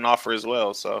also got an offer as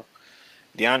well. So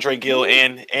DeAndre Gill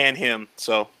and him.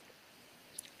 So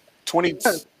 20.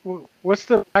 What's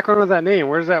the background of that name?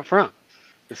 Where's that from?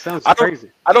 It sounds I don't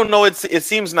crazy. I don't know. It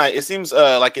seems nice. It seems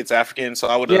like it's African. So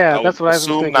I Yeah, would that's what I was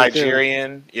assume thinking too.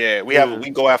 Nigerian. Yeah, Yeah, we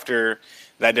go after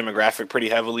that demographic pretty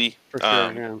heavily. for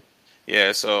sure. Yeah.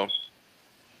 Yeah, so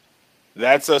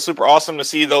that's super awesome to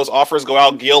see those offers go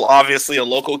out. Gil, obviously a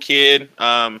local kid.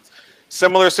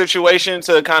 Similar situation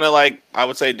to kind of like I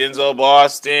would say Denzel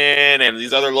Boston and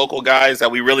these other local guys that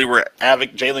we really were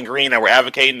Jalen Green that were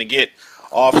advocating to get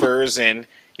offers, and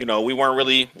we weren't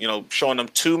really showing them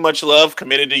too much love.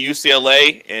 Committed to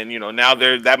UCLA, and now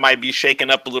that might be shaken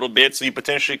up a little bit, so you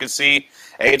potentially could see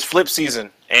hey, it's flip season.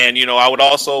 And I would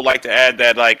also like to add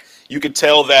that like you could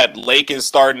tell that Lake is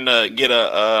starting to get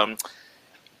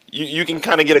you can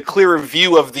kind of get a clearer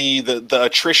view of the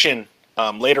attrition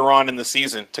later on in the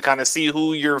season to kind of see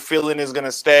who you're feeling is going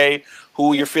to stay,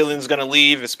 who you're feeling is going to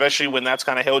leave, especially when that's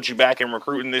kind of held you back in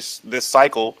recruiting this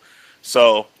cycle.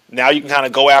 So now you can kind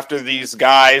of go after these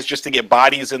guys just to get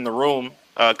bodies in the room.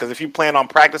 Because if you plan on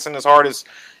practicing as hard as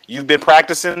you've been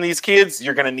practicing these kids,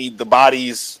 you're going to need the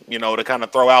bodies, to kind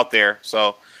of throw out there.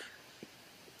 So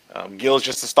Gil's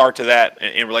just a start to that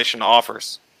in relation to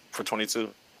offers for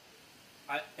 22.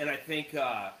 I think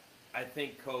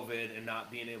COVID and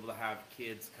not being able to have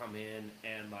kids come in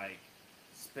and like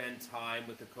spend time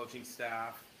with the coaching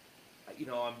staff.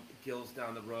 I'm Gil's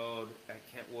down the road at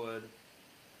Kentwood.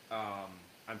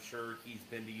 I'm sure he's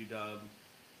been to UW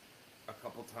a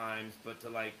couple times, but to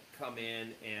like come in,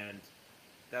 and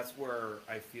that's where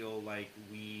I feel like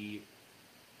we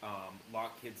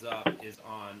lock kids up is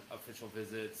on official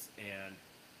visits, and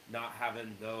not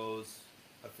having those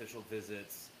official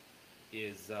visits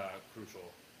is crucial.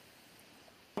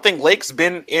 I don't think Lake's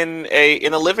been in a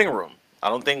living room. I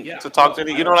don't think to talk to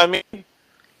the, you know what I mean?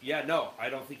 Yeah, no, I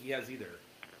don't think he has either.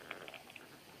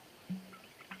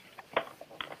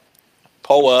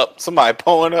 Pull up. Somebody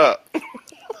pulling up.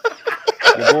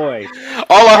 Your boy.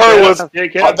 All I heard was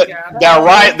JK.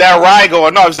 that ride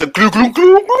going on. It was the glue, glue,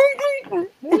 glue, glue,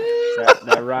 glue.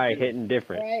 That ride hitting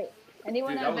different. Right.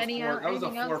 Anyone Dude, have that was anything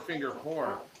a else? four-finger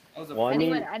pour. That was a Well, I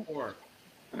mean- four-finger pour.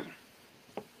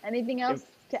 Anything else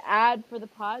to add for the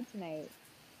pod tonight?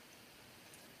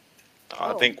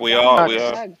 I think we Doug, all.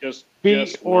 Doug. Just Beat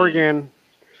just Oregon.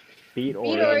 Beat Beat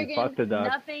Oregon. Oregon. Fuck the Ducks.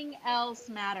 Nothing else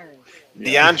matters.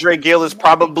 DeAndre Gill is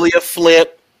probably a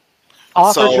flip.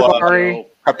 Offer So, Jabari.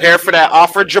 Prepare for that.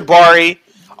 Offer Jabari.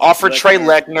 Offer Trey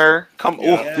Lechner. Come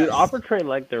Yeah. Dude, offer Trey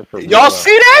Lecter for Y'all real.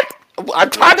 see that? I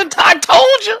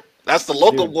told you. That's the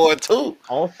local Dude. boy too.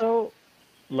 Also,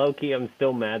 low-key, I'm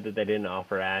still mad that they didn't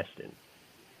offer Ashton.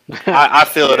 I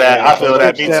feel that. I feel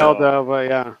that. Me Sale, too. though, but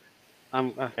yeah.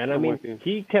 And I I'm mean, with you.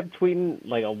 he kept tweeting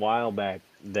like a while back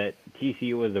that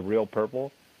TCU was the real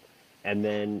purple, and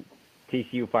then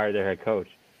TCU fired their head coach,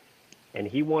 and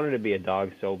he wanted to be a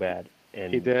dog so bad,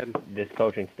 and He did. this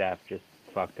coaching staff just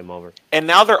fucked him over. And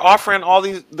now they're offering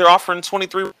They're offering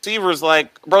 23 receivers.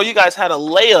 Like, bro, you guys had a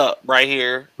layup right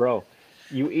here. Bro,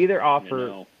 you either offer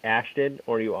know. Ashton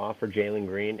or you offer Jalen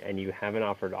Green, and you haven't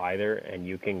offered either, and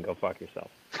you can go fuck yourself.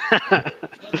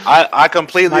 I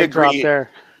completely Mic drop agree. there.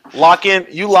 You lock in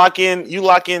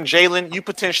Jalen, you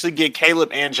potentially get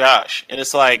Caleb and Josh, and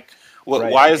it's like,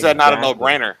 Right, why is that not a exactly.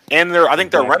 no-brainer? And I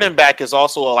think their running back is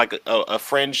also like a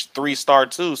fringe 3-star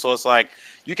too. So it's like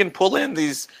you can pull in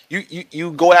these.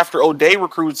 You go after O'Day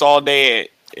recruits all day,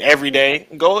 every day.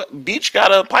 Go Beach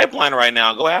got a pipeline right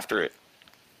now. Go after it.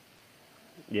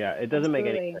 Yeah, it doesn't make any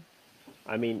Absolutely. sense.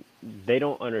 I mean, they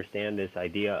don't understand this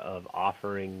idea of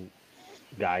offering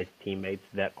guys teammates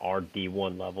that are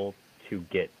D1 level to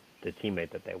get the teammate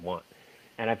that they want.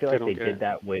 And I feel They like don't they get did it.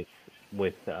 that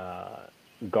with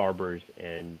Garbers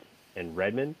and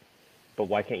Redmond, but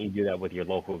why can't you do that with your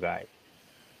local guys?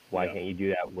 Why Yeah. can't you do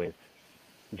that with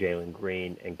Jalen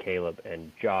Green and Caleb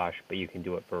and Josh, but you can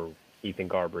do it for Ethan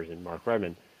Garbers and Mark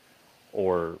Redmond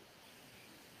or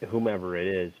whomever it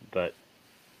is, but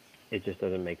it just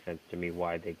doesn't make sense to me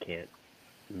why they can't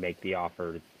make the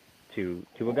offer to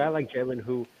a guy like Jalen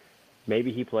who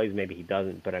maybe he plays, maybe he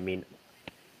doesn't, but I mean,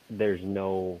 there's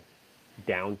no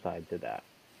downside to that.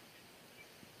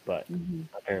 But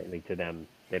apparently to them,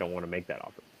 they don't want to make that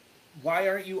offer. Why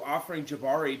aren't you offering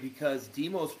Jabari? Because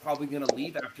Demo's probably going to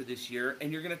leave after this year,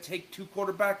 and you're going to take two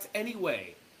quarterbacks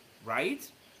anyway, right?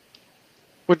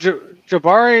 Well,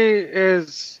 Jabari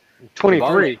is 23.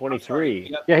 Jabari's 23.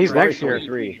 Yep. Yeah, he's Jabari's next year.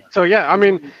 23. So yeah, I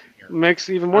mean, makes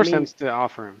even more I mean- sense to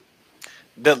offer him.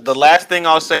 The last thing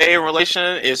I'll say in relation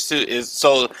is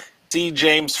so see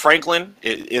James Franklin.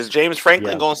 Is James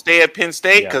Franklin Yeah. going to stay at Penn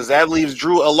State? Yeah. Because that leaves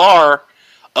Drew Alar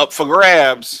up for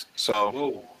grabs. So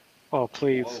Whoa. Oh,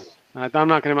 please. Whoa. I'm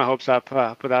not getting my hopes up,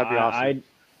 but that'd be awesome.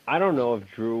 I don't know if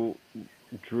Drew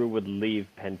would leave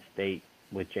Penn State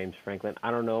with James Franklin.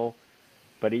 I don't know,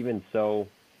 but even so,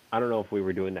 I don't know if we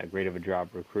were doing that great of a job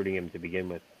recruiting him to begin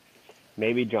with.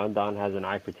 Maybe John Don has an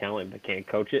eye for talent but can't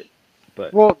coach it.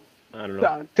 But Well, I don't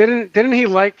know. didn't he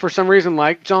for some reason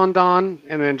like John Don,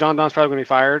 and then John Don's probably going to be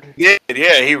fired? yeah,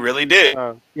 he really did.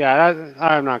 Yeah,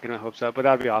 I'm not getting my hopes up, but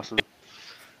that'd be awesome.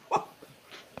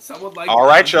 Someone like All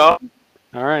right, that. y'all.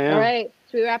 All right, yeah. All right.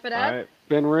 Should we wrap it All up? right,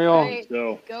 Been real. All right.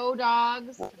 So Go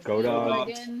Dogs. go Beat Dogs.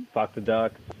 Oregon. Fuck the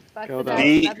Ducks. Fuck Go the Dogs.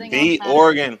 Ducks. Nothing else Beat matters.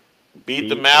 Oregon. Beat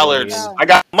the Beat Mallards. Oregon. I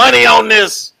got money on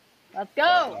this. Let's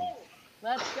go.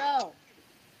 Let's go.